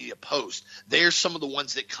social media posts. They're some of the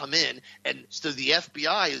ones that come in, and so the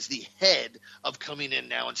FBI is the head of coming in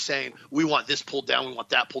now and saying, we want this pulled down, we want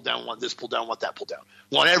that pulled down, we want this pulled down, we want that pulled down.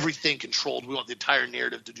 We want everything controlled. We want the entire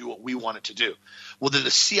narrative to do what we want it to do. Well, then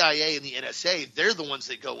the CIA and the NSA, they're the ones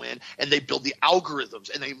that go in and they build the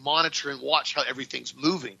algorithms and they monitor and watch how everything's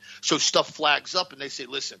moving. So stuff flags up and they say,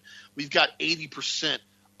 listen, we've got 80%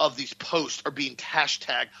 of these posts are being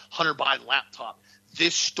hashtag Hunter Biden laptop.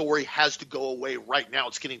 This story has to go away right now.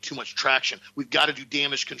 It's getting too much traction. We've got to do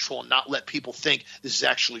damage control and not let people think this is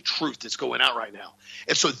actually truth that's going out right now.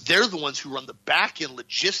 And so they're the ones who run the back-end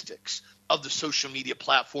logistics of the social media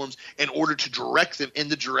platforms in order to direct them in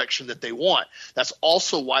the direction that they want. That's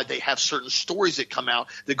also why they have certain stories that come out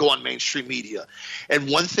that go on mainstream media. And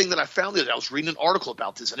one thing that I found, that I was reading an article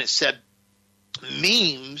about this, and it said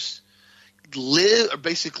memes live or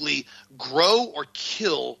basically grow or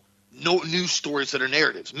kill news stories that are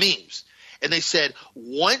narratives, memes. And they said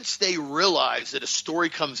once they realize that a story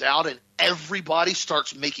comes out and everybody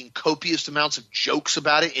starts making copious amounts of jokes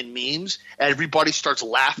about it in memes, and everybody starts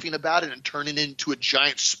laughing about it and turning it into a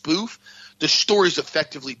giant spoof, the story's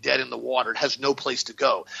effectively dead in the water. It has no place to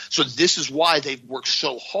go. So this is why they've worked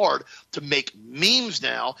so hard to make memes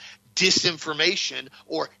now disinformation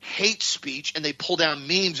or hate speech, and they pull down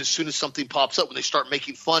memes as soon as something pops up when they start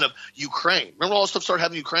making fun of Ukraine. Remember all the stuff started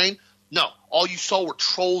happening in Ukraine? No, all you saw were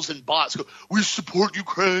trolls and bots go, we support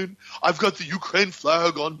Ukraine. I've got the Ukraine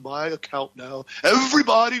flag on my account now.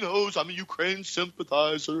 Everybody knows I'm a Ukraine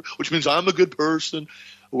sympathizer, which means I'm a good person.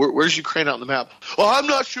 Where's Ukraine on the map? Well, I'm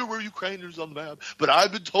not sure where Ukraine is on the map, but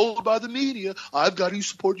I've been told by the media I've got to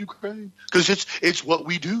support Ukraine because it's what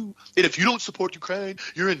we do. And if you don't support Ukraine,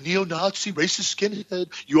 you're a neo-Nazi, racist skinhead.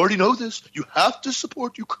 You already know this. You have to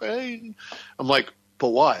support Ukraine. I'm like, but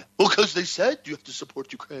why? Well, because they said you have to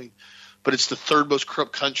support Ukraine. But it's the third most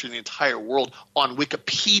corrupt country in the entire world. On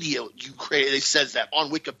Wikipedia, Ukraine, it says that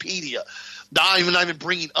on Wikipedia. Not even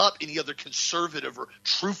bringing up any other conservative or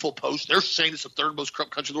truthful post. They're saying it's the third most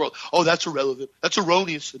corrupt country in the world. Oh, that's irrelevant. That's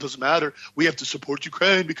erroneous. It doesn't matter. We have to support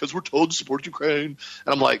Ukraine because we're told to support Ukraine.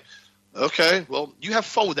 And I'm like, okay, well, you have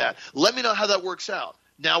fun with that. Let me know how that works out.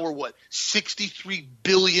 Now we're what, $63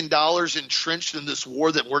 billion entrenched in this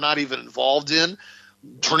war that we're not even involved in,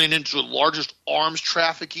 turning into the largest arms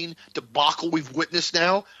trafficking debacle we've witnessed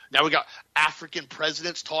now. Now we got African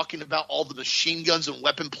presidents talking about all the machine guns and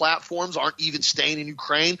weapon platforms aren't even staying in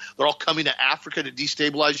Ukraine. They're all coming to Africa to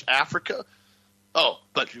destabilize Africa. Oh,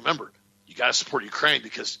 but remember, you got to support Ukraine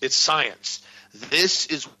because it's science. This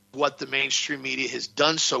is what the mainstream media has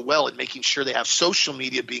done so well in making sure they have social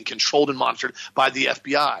media being controlled and monitored by the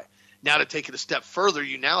FBI. Now to take it a step further,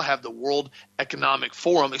 you now have the World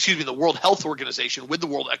Health Organization with the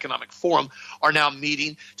World Economic Forum are now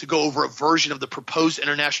meeting to go over a version of the proposed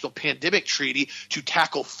International Pandemic Treaty to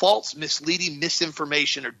tackle false, misleading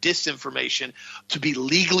misinformation or disinformation to be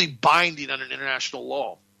legally binding under international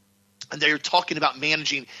law. And they're talking about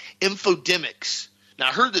managing infodemics. Now,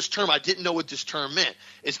 I heard this term. I didn't know what this term meant.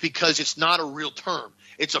 It's because it's not a real term.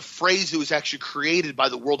 It's a phrase that was actually created by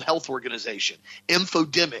the World Health Organization,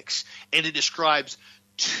 infodemics, and it describes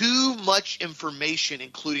too much information,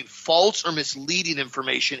 including false or misleading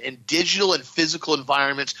information in digital and physical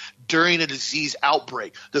environments during a disease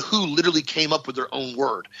outbreak. The WHO literally came up with their own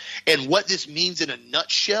word. And what this means in a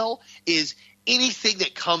nutshell is anything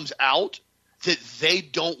that comes out that they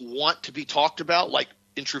don't want to be talked about, like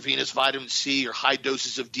intravenous vitamin C or high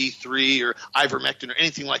doses of D3 or ivermectin or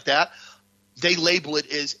anything like that, they label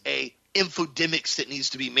it as a infodemics that needs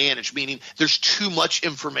to be managed, meaning there's too much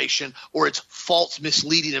information or it's false,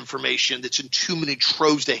 misleading information that's in too many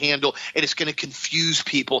troves to handle, and it's going to confuse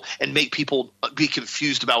people and make people be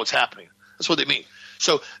confused about what's happening. That's what they mean.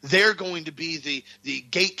 So they're going to be the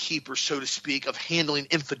gatekeeper, so to speak, of handling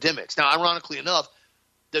infodemics. Now, ironically enough,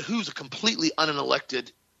 the WHO's a completely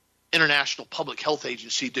unelected international public health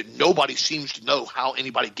agency that nobody seems to know how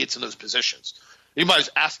anybody gets in those positions. Anybody's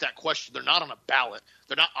asked that question, they're not on a ballot.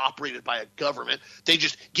 They're not operated by a government. They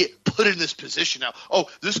just get put in this position now. Oh,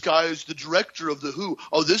 this guy is the director of the WHO.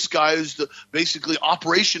 Oh, this guy is the basically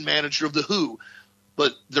operation manager of the WHO.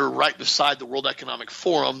 But they're right beside the World Economic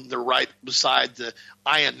Forum. They're right beside the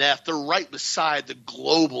IMF. They're right beside the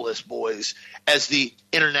globalist boys as the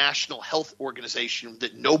International Health Organization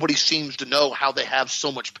that nobody seems to know how they have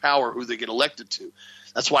so much power, who they get elected to.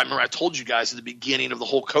 That's why I remember I told you guys at the beginning of the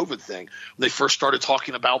whole COVID thing, when they first started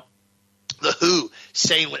talking about the WHO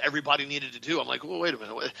saying what everybody needed to do. I'm like, well, wait a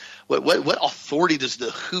minute. What authority does the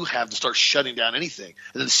WHO have to start shutting down anything?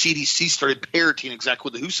 And then the CDC started parroting exactly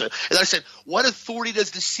what the WHO said. And I said, what authority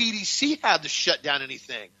does the CDC have to shut down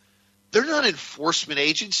anything? They're not an enforcement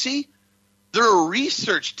agency. They're a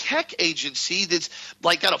research tech agency that's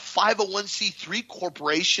like got a 501c3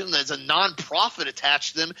 corporation that's a nonprofit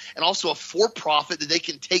attached to them, and also a for-profit that they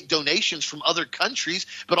can take donations from other countries,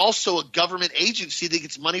 but also a government agency that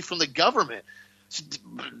gets money from the government.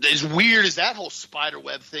 As weird as that whole spider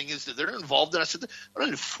web thing is that they're involved in, I said, they're not an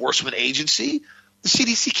enforcement agency. The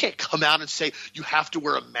CDC can't come out and say you have to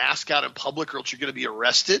wear a mask out in public or else you're going to be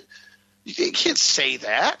arrested. You can't say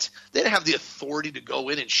that. They don't have the authority to go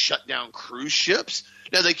in and shut down cruise ships.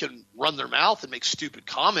 Now, they can run their mouth and make stupid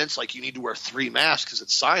comments like you need to wear 3 masks because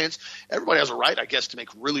it's science. Everybody has a right, I guess, to make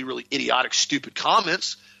really, really idiotic, stupid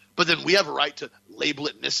comments. But then we have a right to label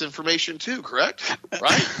it misinformation too, correct?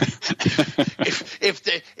 Right?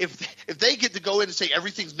 if they get to go in and say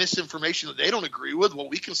everything's misinformation that they don't agree with, well,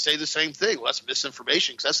 we can say the same thing. Well, that's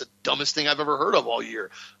misinformation because that's the dumbest thing I've ever heard of all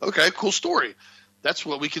year. Okay, cool story. That's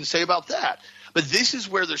what we can say about that. But this is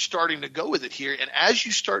where they're starting to go with it here. And as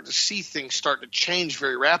you start to see things start to change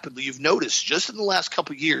very rapidly, you've noticed just in the last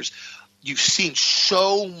couple of years, you've seen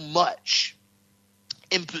so much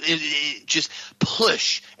just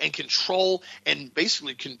push and control and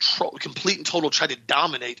basically control, complete and total try to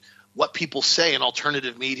dominate what people say in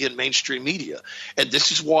alternative media and mainstream media. And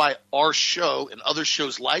this is why our show and other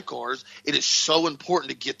shows like ours, it is so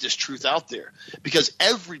important to get this truth out there, because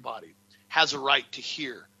everybody has a right to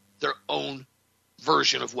hear their own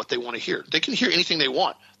version of what they want to hear. They can hear anything they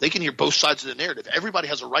want. They can hear both sides of the narrative. Everybody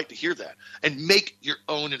has a right to hear that and make your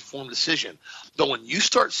own informed decision. But when you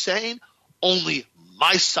start saying only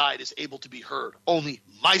my side is able to be heard, only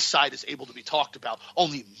my side is able to be talked about,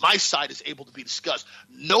 only my side is able to be discussed,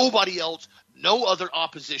 nobody else, no other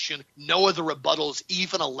opposition, no other rebuttal is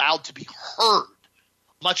even allowed to be heard,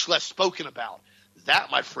 much less spoken about.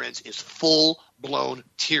 That, my friends, is full-blown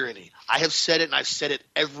tyranny. I have said it, and I've said it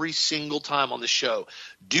every single time on the show.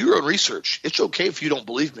 Do your own research. It's okay if you don't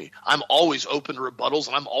believe me. I'm always open to rebuttals,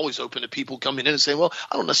 and I'm always open to people coming in and saying, well,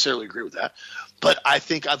 I don't necessarily agree with that, but I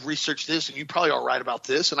think I've researched this, and you probably are right about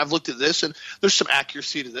this, and I've looked at this, and there's some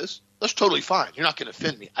accuracy to this. That's totally fine. You're not going to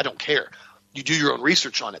offend me. I don't care. You do your own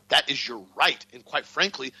research on it. That is your right, and quite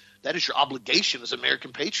frankly, that is your obligation as an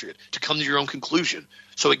American patriot to come to your own conclusion.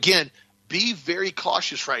 So again, be very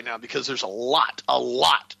cautious right now, because there's a lot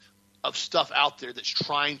of stuff out there that's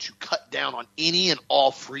trying to cut down on any and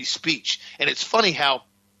all free speech. And it's funny how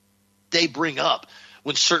they bring up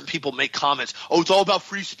when certain people make comments, oh, it's all about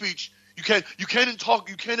free speech. You can't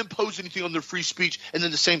impose anything on their free speech. And then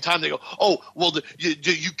at the same time they go, oh, well,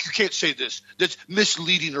 you can't say this. That's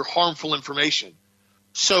misleading or harmful information.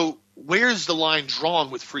 So where's the line drawn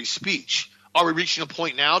with free speech? Are we reaching a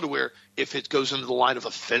point now to where if it goes into the line of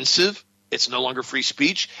offensive, it's no longer free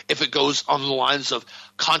speech? If it goes on the lines of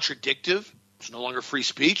contradictive, it's no longer free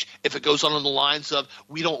speech. If it goes on the lines of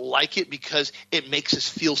we don't like it because it makes us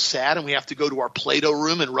feel sad and we have to go to our Play-Doh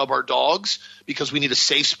room and rub our dogs because we need a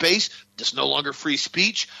safe space, it's no longer free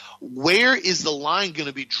speech. Where is the line going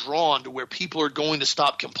to be drawn to where people are going to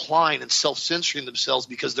stop complying and self-censoring themselves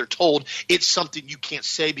because they're told it's something you can't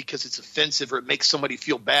say because it's offensive or it makes somebody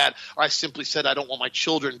feel bad? Or I simply said I don't want my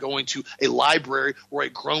children going to a library where a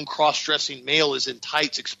grown cross-dressing male is in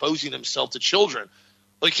tights exposing himself to children.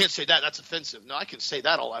 Well, you can't say that. That's offensive. No, I can say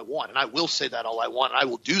that all I want, and I will say that all I want, and I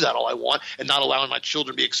will do that all I want, and not allowing my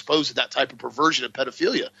children to be exposed to that type of perversion and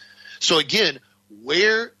pedophilia. So again,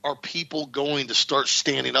 where are people going to start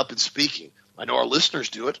standing up and speaking? I know our listeners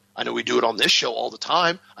do it. I know we do it on this show all the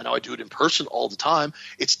time. I know I do it in person all the time.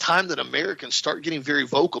 It's time that Americans start getting very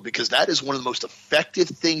vocal, because that is one of the most effective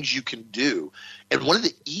things you can do. And one of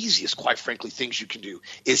the easiest, quite frankly, things you can do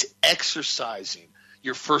is exercising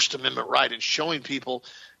your First Amendment right and showing people,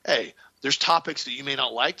 hey, there's topics that you may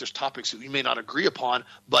not like, there's topics that you may not agree upon,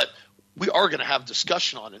 but we are going to have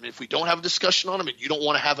discussion on them. If we don't have a discussion on them and you don't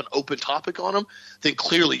want to have an open topic on them, then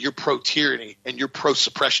clearly you're pro-tyranny and you're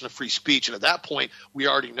pro-suppression of free speech. And at that point, we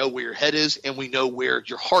already know where your head is, and we know where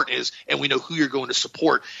your heart is, and we know who you're going to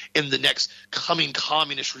support in the next coming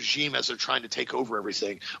communist regime as they're trying to take over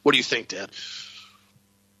everything. What do you think, Dan?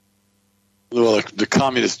 Well, the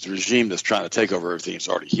communist regime that's trying to take over everything is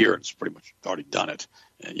already here. It's pretty much already done it.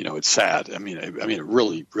 And, it's sad. I mean, it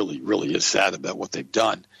really, really, really is sad about what they've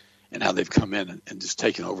done and how they've come in and just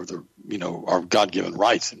taken over our God-given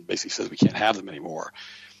rights and basically says we can't have them anymore.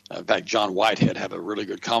 In fact, John Whitehead had a really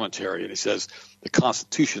good commentary, and he says the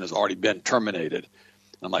Constitution has already been terminated.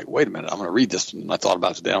 And I'm like, wait a minute, I'm going to read this. And I thought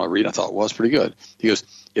about it today. I'm going to read it. I thought it was pretty good. He goes,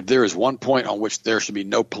 if there is one point on which there should be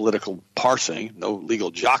no political parsing, no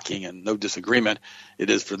legal jockeying, and no disagreement,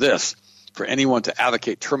 it is for this. For anyone to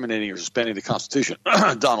advocate terminating or suspending the Constitution,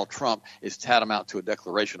 Donald Trump is tantamount to a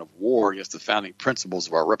declaration of war against the founding principles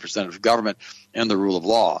of our representative government and the rule of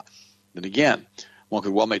law. And again, one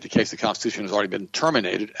could well make the case the Constitution has already been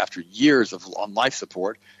terminated after years on life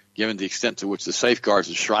support, given the extent to which the safeguards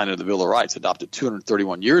enshrined in the Bill of Rights, adopted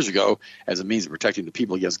 231 years ago as a means of protecting the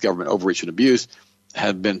people against government overreach and abuse,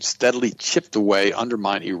 have been steadily chipped away,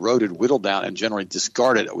 undermined, eroded, whittled down, and generally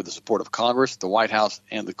discarded with the support of Congress, the White House,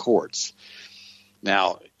 and the courts.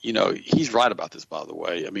 Now, he's right about this, by the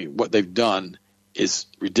way. I mean, what they've done is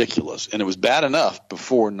ridiculous. And it was bad enough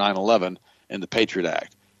before 9/11 and the Patriot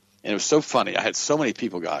Act. And it was so funny. I had so many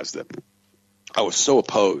people, guys, that I was so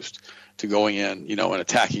opposed to going in, and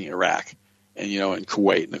attacking Iraq and, and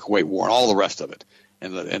Kuwait and the Kuwait War and all the rest of it.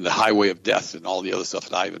 and the highway of death and all the other stuff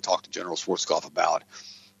that I even talked to General Schwarzkopf about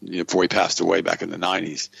before he passed away back in the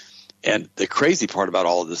 90s. And the crazy part about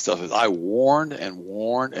all of this stuff is I warned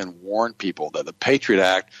people that the Patriot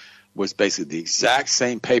Act was basically the exact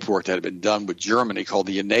same paperwork that had been done with Germany called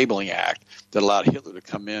the Enabling Act that allowed Hitler to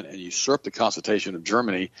come in and usurp the Constitution of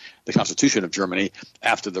Germany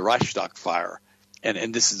after the Reichstag fire.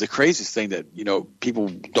 And this is the craziest thing that, people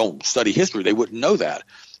don't study history. They wouldn't know that.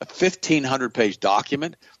 A 1,500-page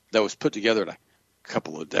document that was put together in a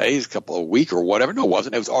couple of days, a couple of weeks or whatever. No, it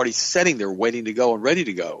wasn't. It was already sitting there waiting to go and ready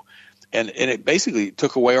to go. And it basically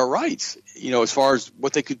took away our rights, as far as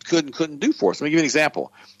what they could and couldn't do for us. Let me give you an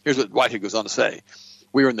example. Here's what Whitehead goes on to say.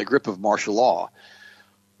 We are in the grip of martial law.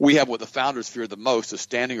 We have what the founders feared the most, a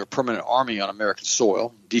standing or permanent army on American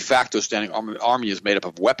soil. De facto standing army is made up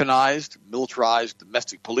of weaponized, militarized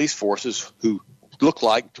domestic police forces who look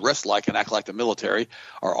like, dress like, and act like the military,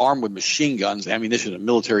 are armed with machine guns, ammunition, and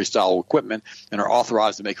military-style equipment, and are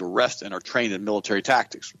authorized to make arrests and are trained in military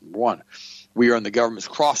tactics. Number one. We are in the government's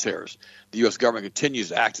crosshairs. The U.S. government continues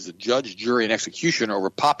to act as a judge, jury, and executioner over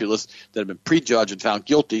populists that have been prejudged and found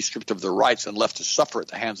guilty, stripped of their rights, and left to suffer at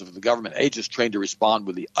the hands of the government agents trained to respond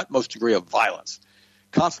with the utmost degree of violence.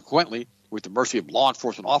 Consequently, we're at the mercy of law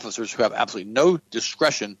enforcement officers who have absolutely no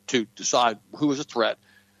discretion to decide who is a threat,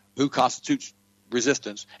 who constitutes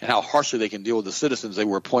resistance, and how harshly they can deal with the citizens they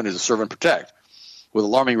were appointed to serve and protect. With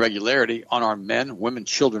alarming regularity, unarmed men, women,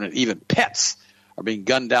 children, and even pets are being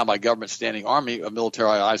gunned down by government standing army of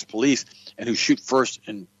militarized police and who shoot first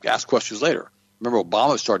and ask questions later. Remember,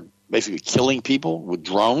 Obama started basically killing people with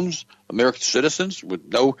drones, American citizens, with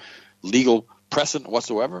no legal precedent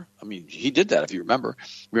whatsoever. I mean, he did that, if you remember.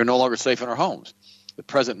 We are no longer safe in our homes. The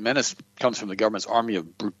present menace comes from the government's army of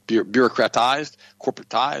bureaucratized,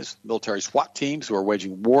 corporatized military SWAT teams who are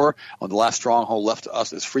waging war on the last stronghold left to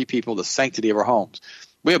us as free people, the sanctity of our homes.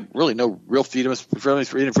 We have really no real freedom of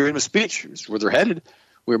speech. It's where they're headed.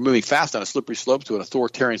 We're moving fast on a slippery slope to an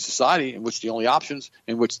authoritarian society in which the only options,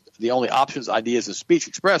 ideas, and speech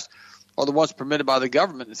expressed are the ones permitted by the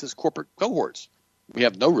government. It says corporate cohorts. We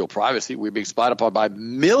have no real privacy. We're being spied upon by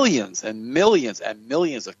millions and millions and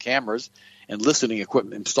millions of cameras and listening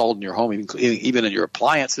equipment installed in your home, even in your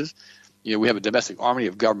appliances. We have a domestic army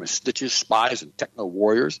of government snitches, spies, and techno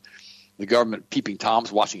warriors. The government peeping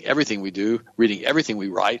toms, watching everything we do, reading everything we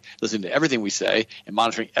write, listening to everything we say, and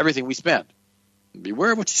monitoring everything we spend.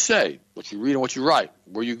 Beware of what you say, what you read, and what you write,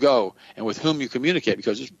 where you go, and with whom you communicate,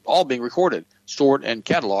 because it's all being recorded, stored, and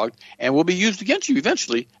cataloged, and will be used against you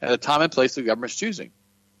eventually at a time and place the government's choosing.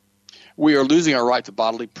 We are losing our right to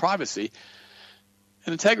bodily privacy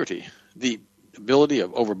and integrity. The ability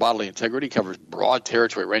over bodily integrity covers broad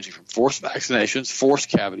territory ranging from forced vaccinations, forced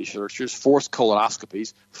cavity searches, forced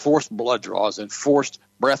colonoscopies, forced blood draws, and forced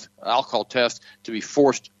breath alcohol tests to be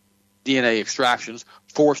forced DNA extractions,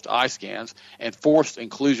 forced eye scans, and forced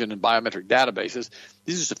inclusion in biometric databases.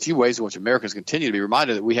 These are just a few ways in which Americans continue to be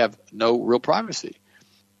reminded that we have no real privacy.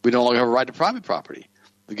 We no longer have a right to private property.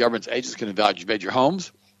 The government's agents can invade your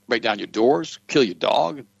homes, break down your doors, kill your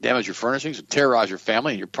dog, damage your furnishings, and terrorize your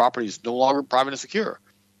family, and your property is no longer private and secure.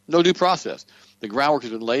 No due process. The groundwork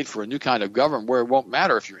has been laid for a new kind of government where it won't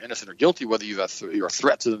matter if you're innocent or guilty, whether you're a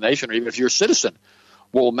threat to the nation, or even if you're a citizen.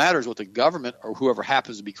 What will matter is what the government or whoever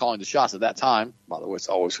happens to be calling the shots at that time. By the way, it's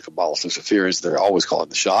always Kabbalist Luciferians. They're always calling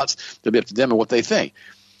the shots. It'll be up to them and what they think.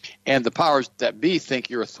 And the powers that be think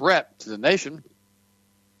you're a threat to the nation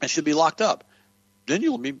and should be locked up. Then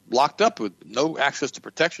you'll be locked up with no access to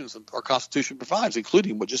protections that our Constitution provides,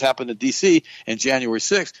 including what just happened in D.C. in January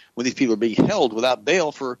 6th, when these people are being held without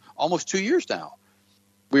bail for almost 2 years now.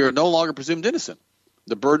 We are no longer presumed innocent.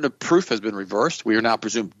 The burden of proof has been reversed. We are now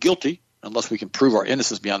presumed guilty unless we can prove our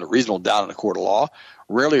innocence beyond a reasonable doubt in a court of law.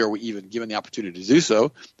 Rarely are we even given the opportunity to do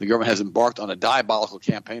so. The government has embarked on a diabolical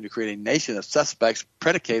campaign to create a nation of suspects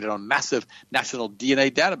predicated on massive national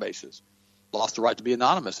DNA databases. Lost the right to be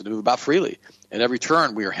anonymous and to move about freely. At every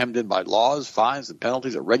turn, we are hemmed in by laws, fines, and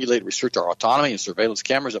penalties that regulate and restrict our autonomy, and surveillance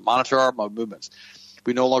cameras that monitor our movements.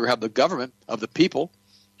 We no longer have the government of the people,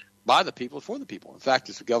 by the people, for the people. In fact,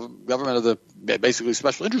 it's the government of the basically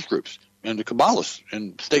special interest groups and the Kabbalists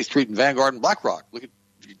and State Street and Vanguard and BlackRock. Look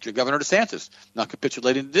at Governor DeSantis not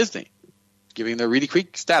capitulating to Disney, giving their Reedy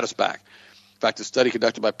Creek status back. In fact, a study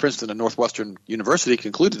conducted by Princeton and Northwestern University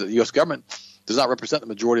concluded that the U.S. government does not represent the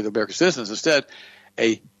majority of American citizens. Instead,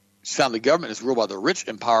 found the government is ruled by the rich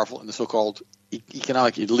and powerful and the so-called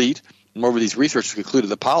economic elite. Moreover, these researchers concluded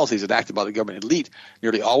the policies enacted by the government elite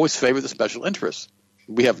nearly always favor the special interests.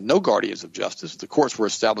 We have no guardians of justice. The courts were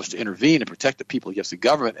established to intervene and protect the people against the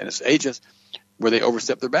government and its agents where they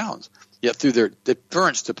overstep their bounds. Yet through their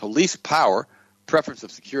deference to police power, preference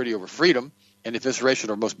of security over freedom, and evisceration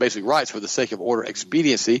of our most basic rights for the sake of order and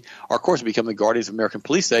expediency are, of course, become the guardians of American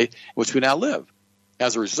police state in which we now live.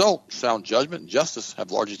 As a result, sound judgment and justice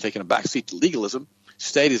have largely taken a backseat to legalism,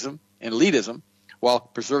 statism, and elitism, while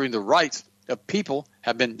preserving the rights of people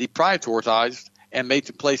have been deprioritized and made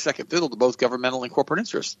to play second fiddle to both governmental and corporate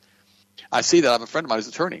interests. I see that. I have a friend of mine who's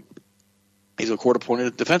an attorney. He's a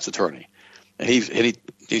court-appointed defense attorney. And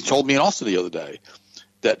he told me in Austin the other day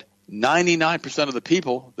that 99% of the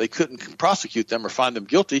people, they couldn't prosecute them or find them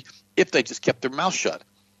guilty if they just kept their mouth shut.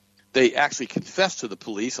 They actually confess to the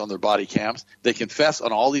police on their body cams. They confess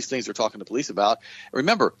on all these things they're talking to police about.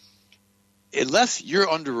 Remember, unless you're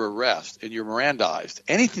under arrest and you're Mirandized,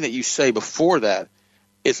 anything that you say before that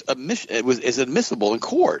is admissible in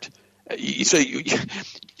court. So you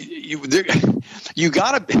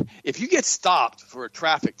gotta, if you get stopped for a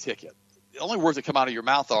traffic ticket, the only words that come out of your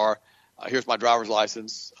mouth are, "Here's my driver's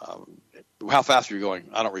license. How fast are you going?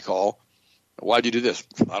 I don't recall. Why'd you do this?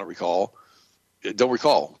 I don't recall. Don't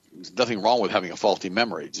recall. There's nothing wrong with having a faulty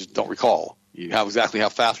memory. Just don't recall. You have exactly how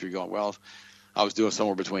fast are you going? Well, I was doing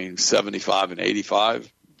somewhere between 75 and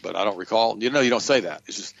 85, but I don't recall." You don't say that.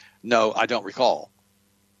 It's just, "No, I don't recall."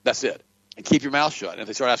 That's it. And keep your mouth shut. And if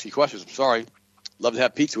they start asking you questions, "I'm sorry, love to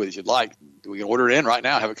have pizza with you if you'd like. We can order it in right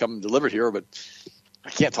now, have it come delivered here, but I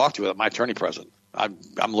can't talk to you without my attorney present. I'm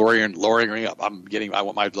lawyering up. I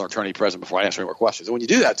want my attorney present before I answer any more questions." And when they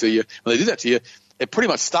do that to you, it pretty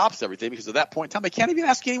much stops everything, because at that point in time, they can't even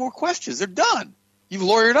ask you any more questions. They're done. You've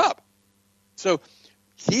lawyered up. So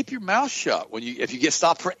keep your mouth shut if you get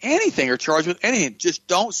stopped for anything or charged with anything. Just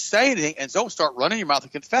don't say anything, and don't start running your mouth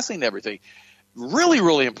and confessing to everything. Really,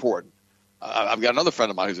 really important. I've got another friend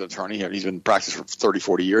of mine who's an attorney. He's been in practice for 30,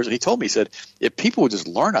 40 years, and he told me, he said, if people would just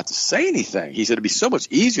learn not to say anything, he said it'd be so much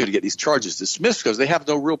easier to get these charges dismissed because they have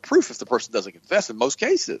no real proof if the person doesn't confess in most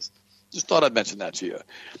cases. Just thought I'd mention that to you.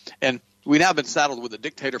 And we now have been saddled with a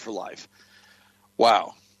dictator for life.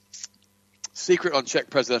 Wow. Secret unchecked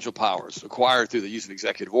presidential powers acquired through the use of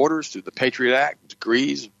executive orders, through the Patriot Act,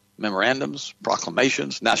 decrees, memorandums,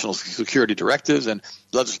 proclamations, national security directives, and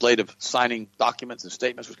legislative signing documents and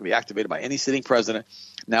statements which can be activated by any sitting president,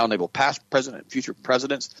 now enable past president and future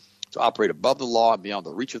presidents to operate above the law and beyond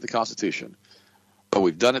the reach of the Constitution. But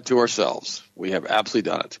we've done it to ourselves. We have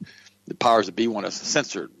absolutely done it. The powers that be want us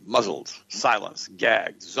censored, muzzled, silenced,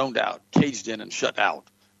 gagged, zoned out, caged in, and shut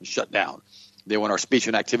down. They want our speech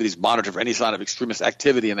and activities monitored for any sign of extremist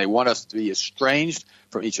activity, and they want us to be estranged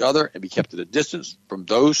from each other and be kept at a distance from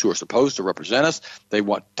those who are supposed to represent us. They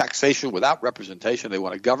want taxation without representation. They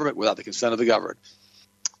want a government without the consent of the governed.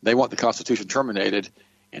 They want the Constitution terminated,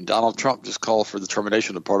 and Donald Trump just called for the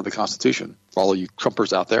termination of part of the Constitution. For all of you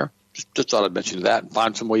Trumpers out there, just thought I'd mention that and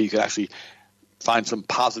find some way you could actually find some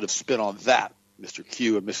positive spin on that. Mr.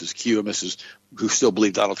 Q and Mrs. Q and Mrs. who still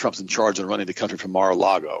believe Donald Trump's in charge and running the country from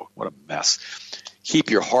Mar-a-Lago. What a mess. Keep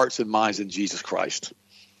your hearts and minds in Jesus Christ.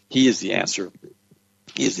 He is the answer.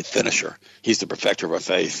 He is the finisher. He's the perfecter of our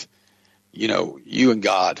faith. You and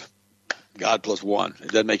God plus one. It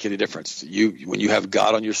doesn't make any difference. When you have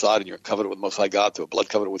God on your side and you're covenant with Most High God through a blood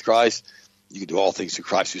covenant with Christ, you can do all things through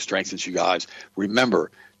Christ who strengthens you guys. Remember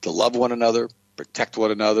to love one another, protect one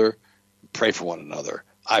another, pray for one another.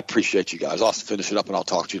 I appreciate you guys. I'll finish it up, and I'll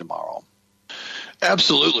talk to you tomorrow.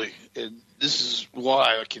 Absolutely. And this is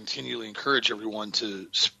why I continually encourage everyone to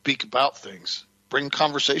speak about things, bring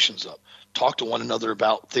conversations up, talk to one another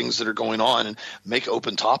about things that are going on, and make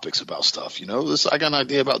open topics about stuff. I got an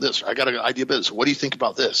idea about this. Or I got an idea about this. What do you think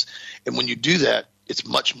about this? And when you do that, it's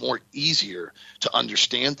much more easier to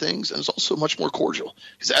understand things, and it's also much more cordial.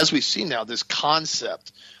 Because as we see now, this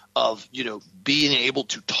concept of being able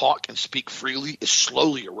to talk and speak freely is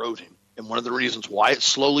slowly eroding. And one of the reasons why it's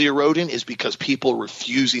slowly eroding is because people are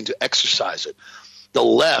refusing to exercise it. The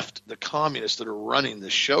left, the communists that are running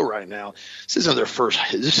this show right now, this isn't their first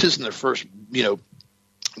game. This isn't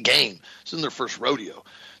their first rodeo.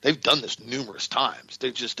 They've done this numerous times.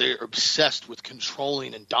 They're obsessed with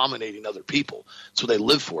controlling and dominating other people. That's what they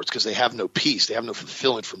live for. It's because they have no peace. They have no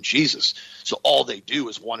fulfillment from Jesus. So all they do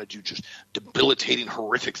is want to do just debilitating,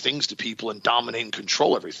 horrific things to people and dominate and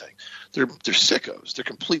control everything. They're sickos. They're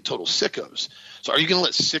complete, total sickos. So are you going to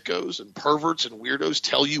let sickos and perverts and weirdos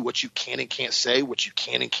tell you what you can and can't say, what you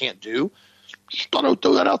can and can't do? Just thought I would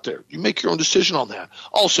throw that out there. You make your own decision on that.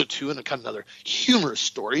 Also, too, and kind of another humorous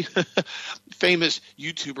story, famous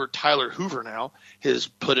YouTuber Tyler Hoover now has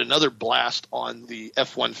put another blast on the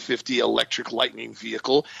F-150 electric Lightning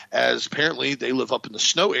vehicle, as apparently they live up in the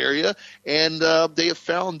snow area, and they have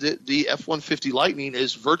found that the F-150 Lightning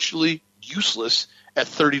is virtually useless at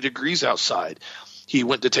 30 degrees outside. He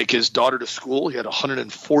went to take his daughter to school. He had a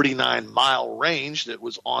 149-mile range that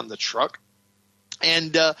was on the truck.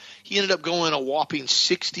 And he ended up going a whopping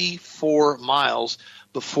 64 miles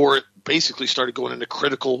before it basically started going into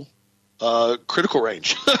critical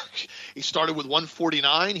range. He started with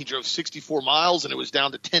 149. He drove 64 miles, and it was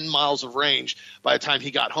down to 10 miles of range by the time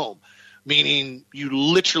he got home, meaning you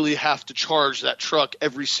literally have to charge that truck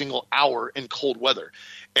every single hour in cold weather.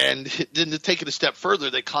 And then to take it a step further,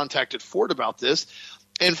 they contacted Ford about this,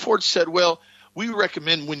 and Ford said, well, we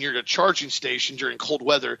recommend when you're at a charging station during cold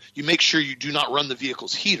weather, you make sure you do not run the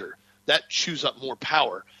vehicle's heater. That chews up more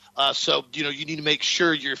power. So, you need to make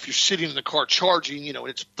sure if you're sitting in the car charging, and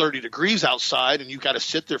it's 30 degrees outside and you've got to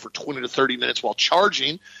sit there for 20 to 30 minutes while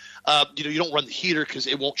charging, you don't run the heater because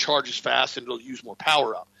it won't charge as fast and it'll use more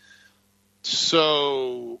power up.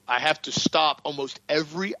 So I have to stop almost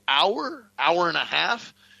every hour and a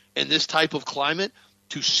half in this type of climate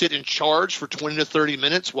to sit and charge for 20 to 30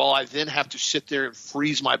 minutes while I then have to sit there and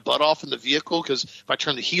freeze my butt off in the vehicle because if I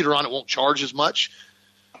turn the heater on, it won't charge as much.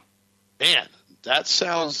 Man, that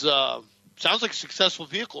sounds like a successful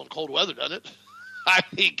vehicle in cold weather, doesn't it? I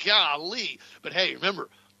mean, golly. But hey, remember,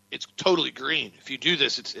 it's totally green. If you do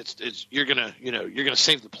this, it's you're gonna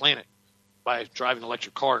save the planet by driving an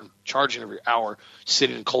electric car and charging every hour,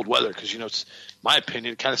 sitting in cold weather. Because it's my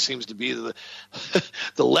opinion, it kind of seems to be the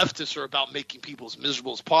leftists are about making people as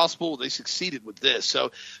miserable as possible. They succeeded with this.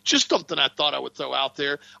 So just something I thought I would throw out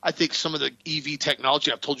there. I think some of the EV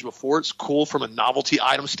technology, I've told you before, it's cool from a novelty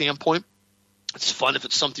item standpoint. It's fun if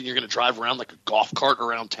it's something you're going to drive around like a golf cart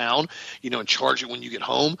around town, and charge it when you get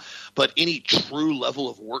home. But any true level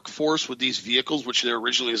of workforce with these vehicles, which they're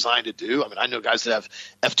originally designed to do, I mean, I know guys that have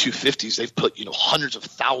F-250s. They've put, hundreds of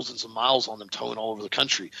thousands of miles on them towing all over the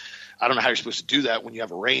country. I don't know how you're supposed to do that when you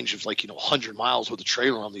have a range of 100 miles with a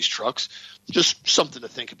trailer on these trucks. Just something to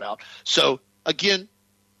think about. So, again,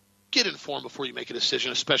 get informed before you make a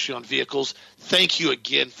decision, especially on vehicles. Thank you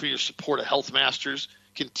again for your support of Health Masters.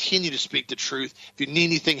 Continue to speak the truth. If you need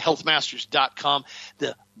anything, healthmasters.com,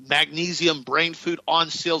 the magnesium brain food on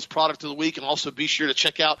sales product of the week. And also be sure to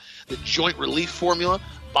check out the joint relief formula.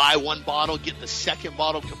 Buy one bottle, get the second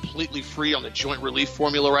bottle completely free on the joint relief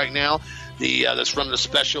formula right now. That's running a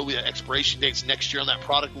special. We have expiration dates next year on that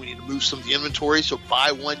product. We need to move some of the inventory. So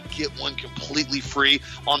buy one, get one completely free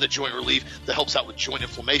on the joint relief that helps out with joint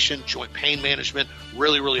inflammation, joint pain management.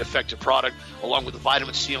 Really, really effective product, along with the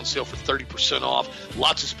vitamin C on sale for 30% off.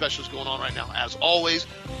 Lots of specials going on right now. As always,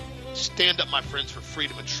 stand up, my friends, for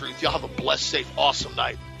freedom and truth. Y'all have a blessed, safe, awesome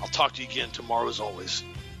night. I'll talk to you again tomorrow as always.